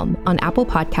following Realm on Apple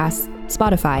Podcasts,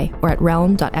 Spotify, or at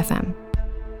realm.fm.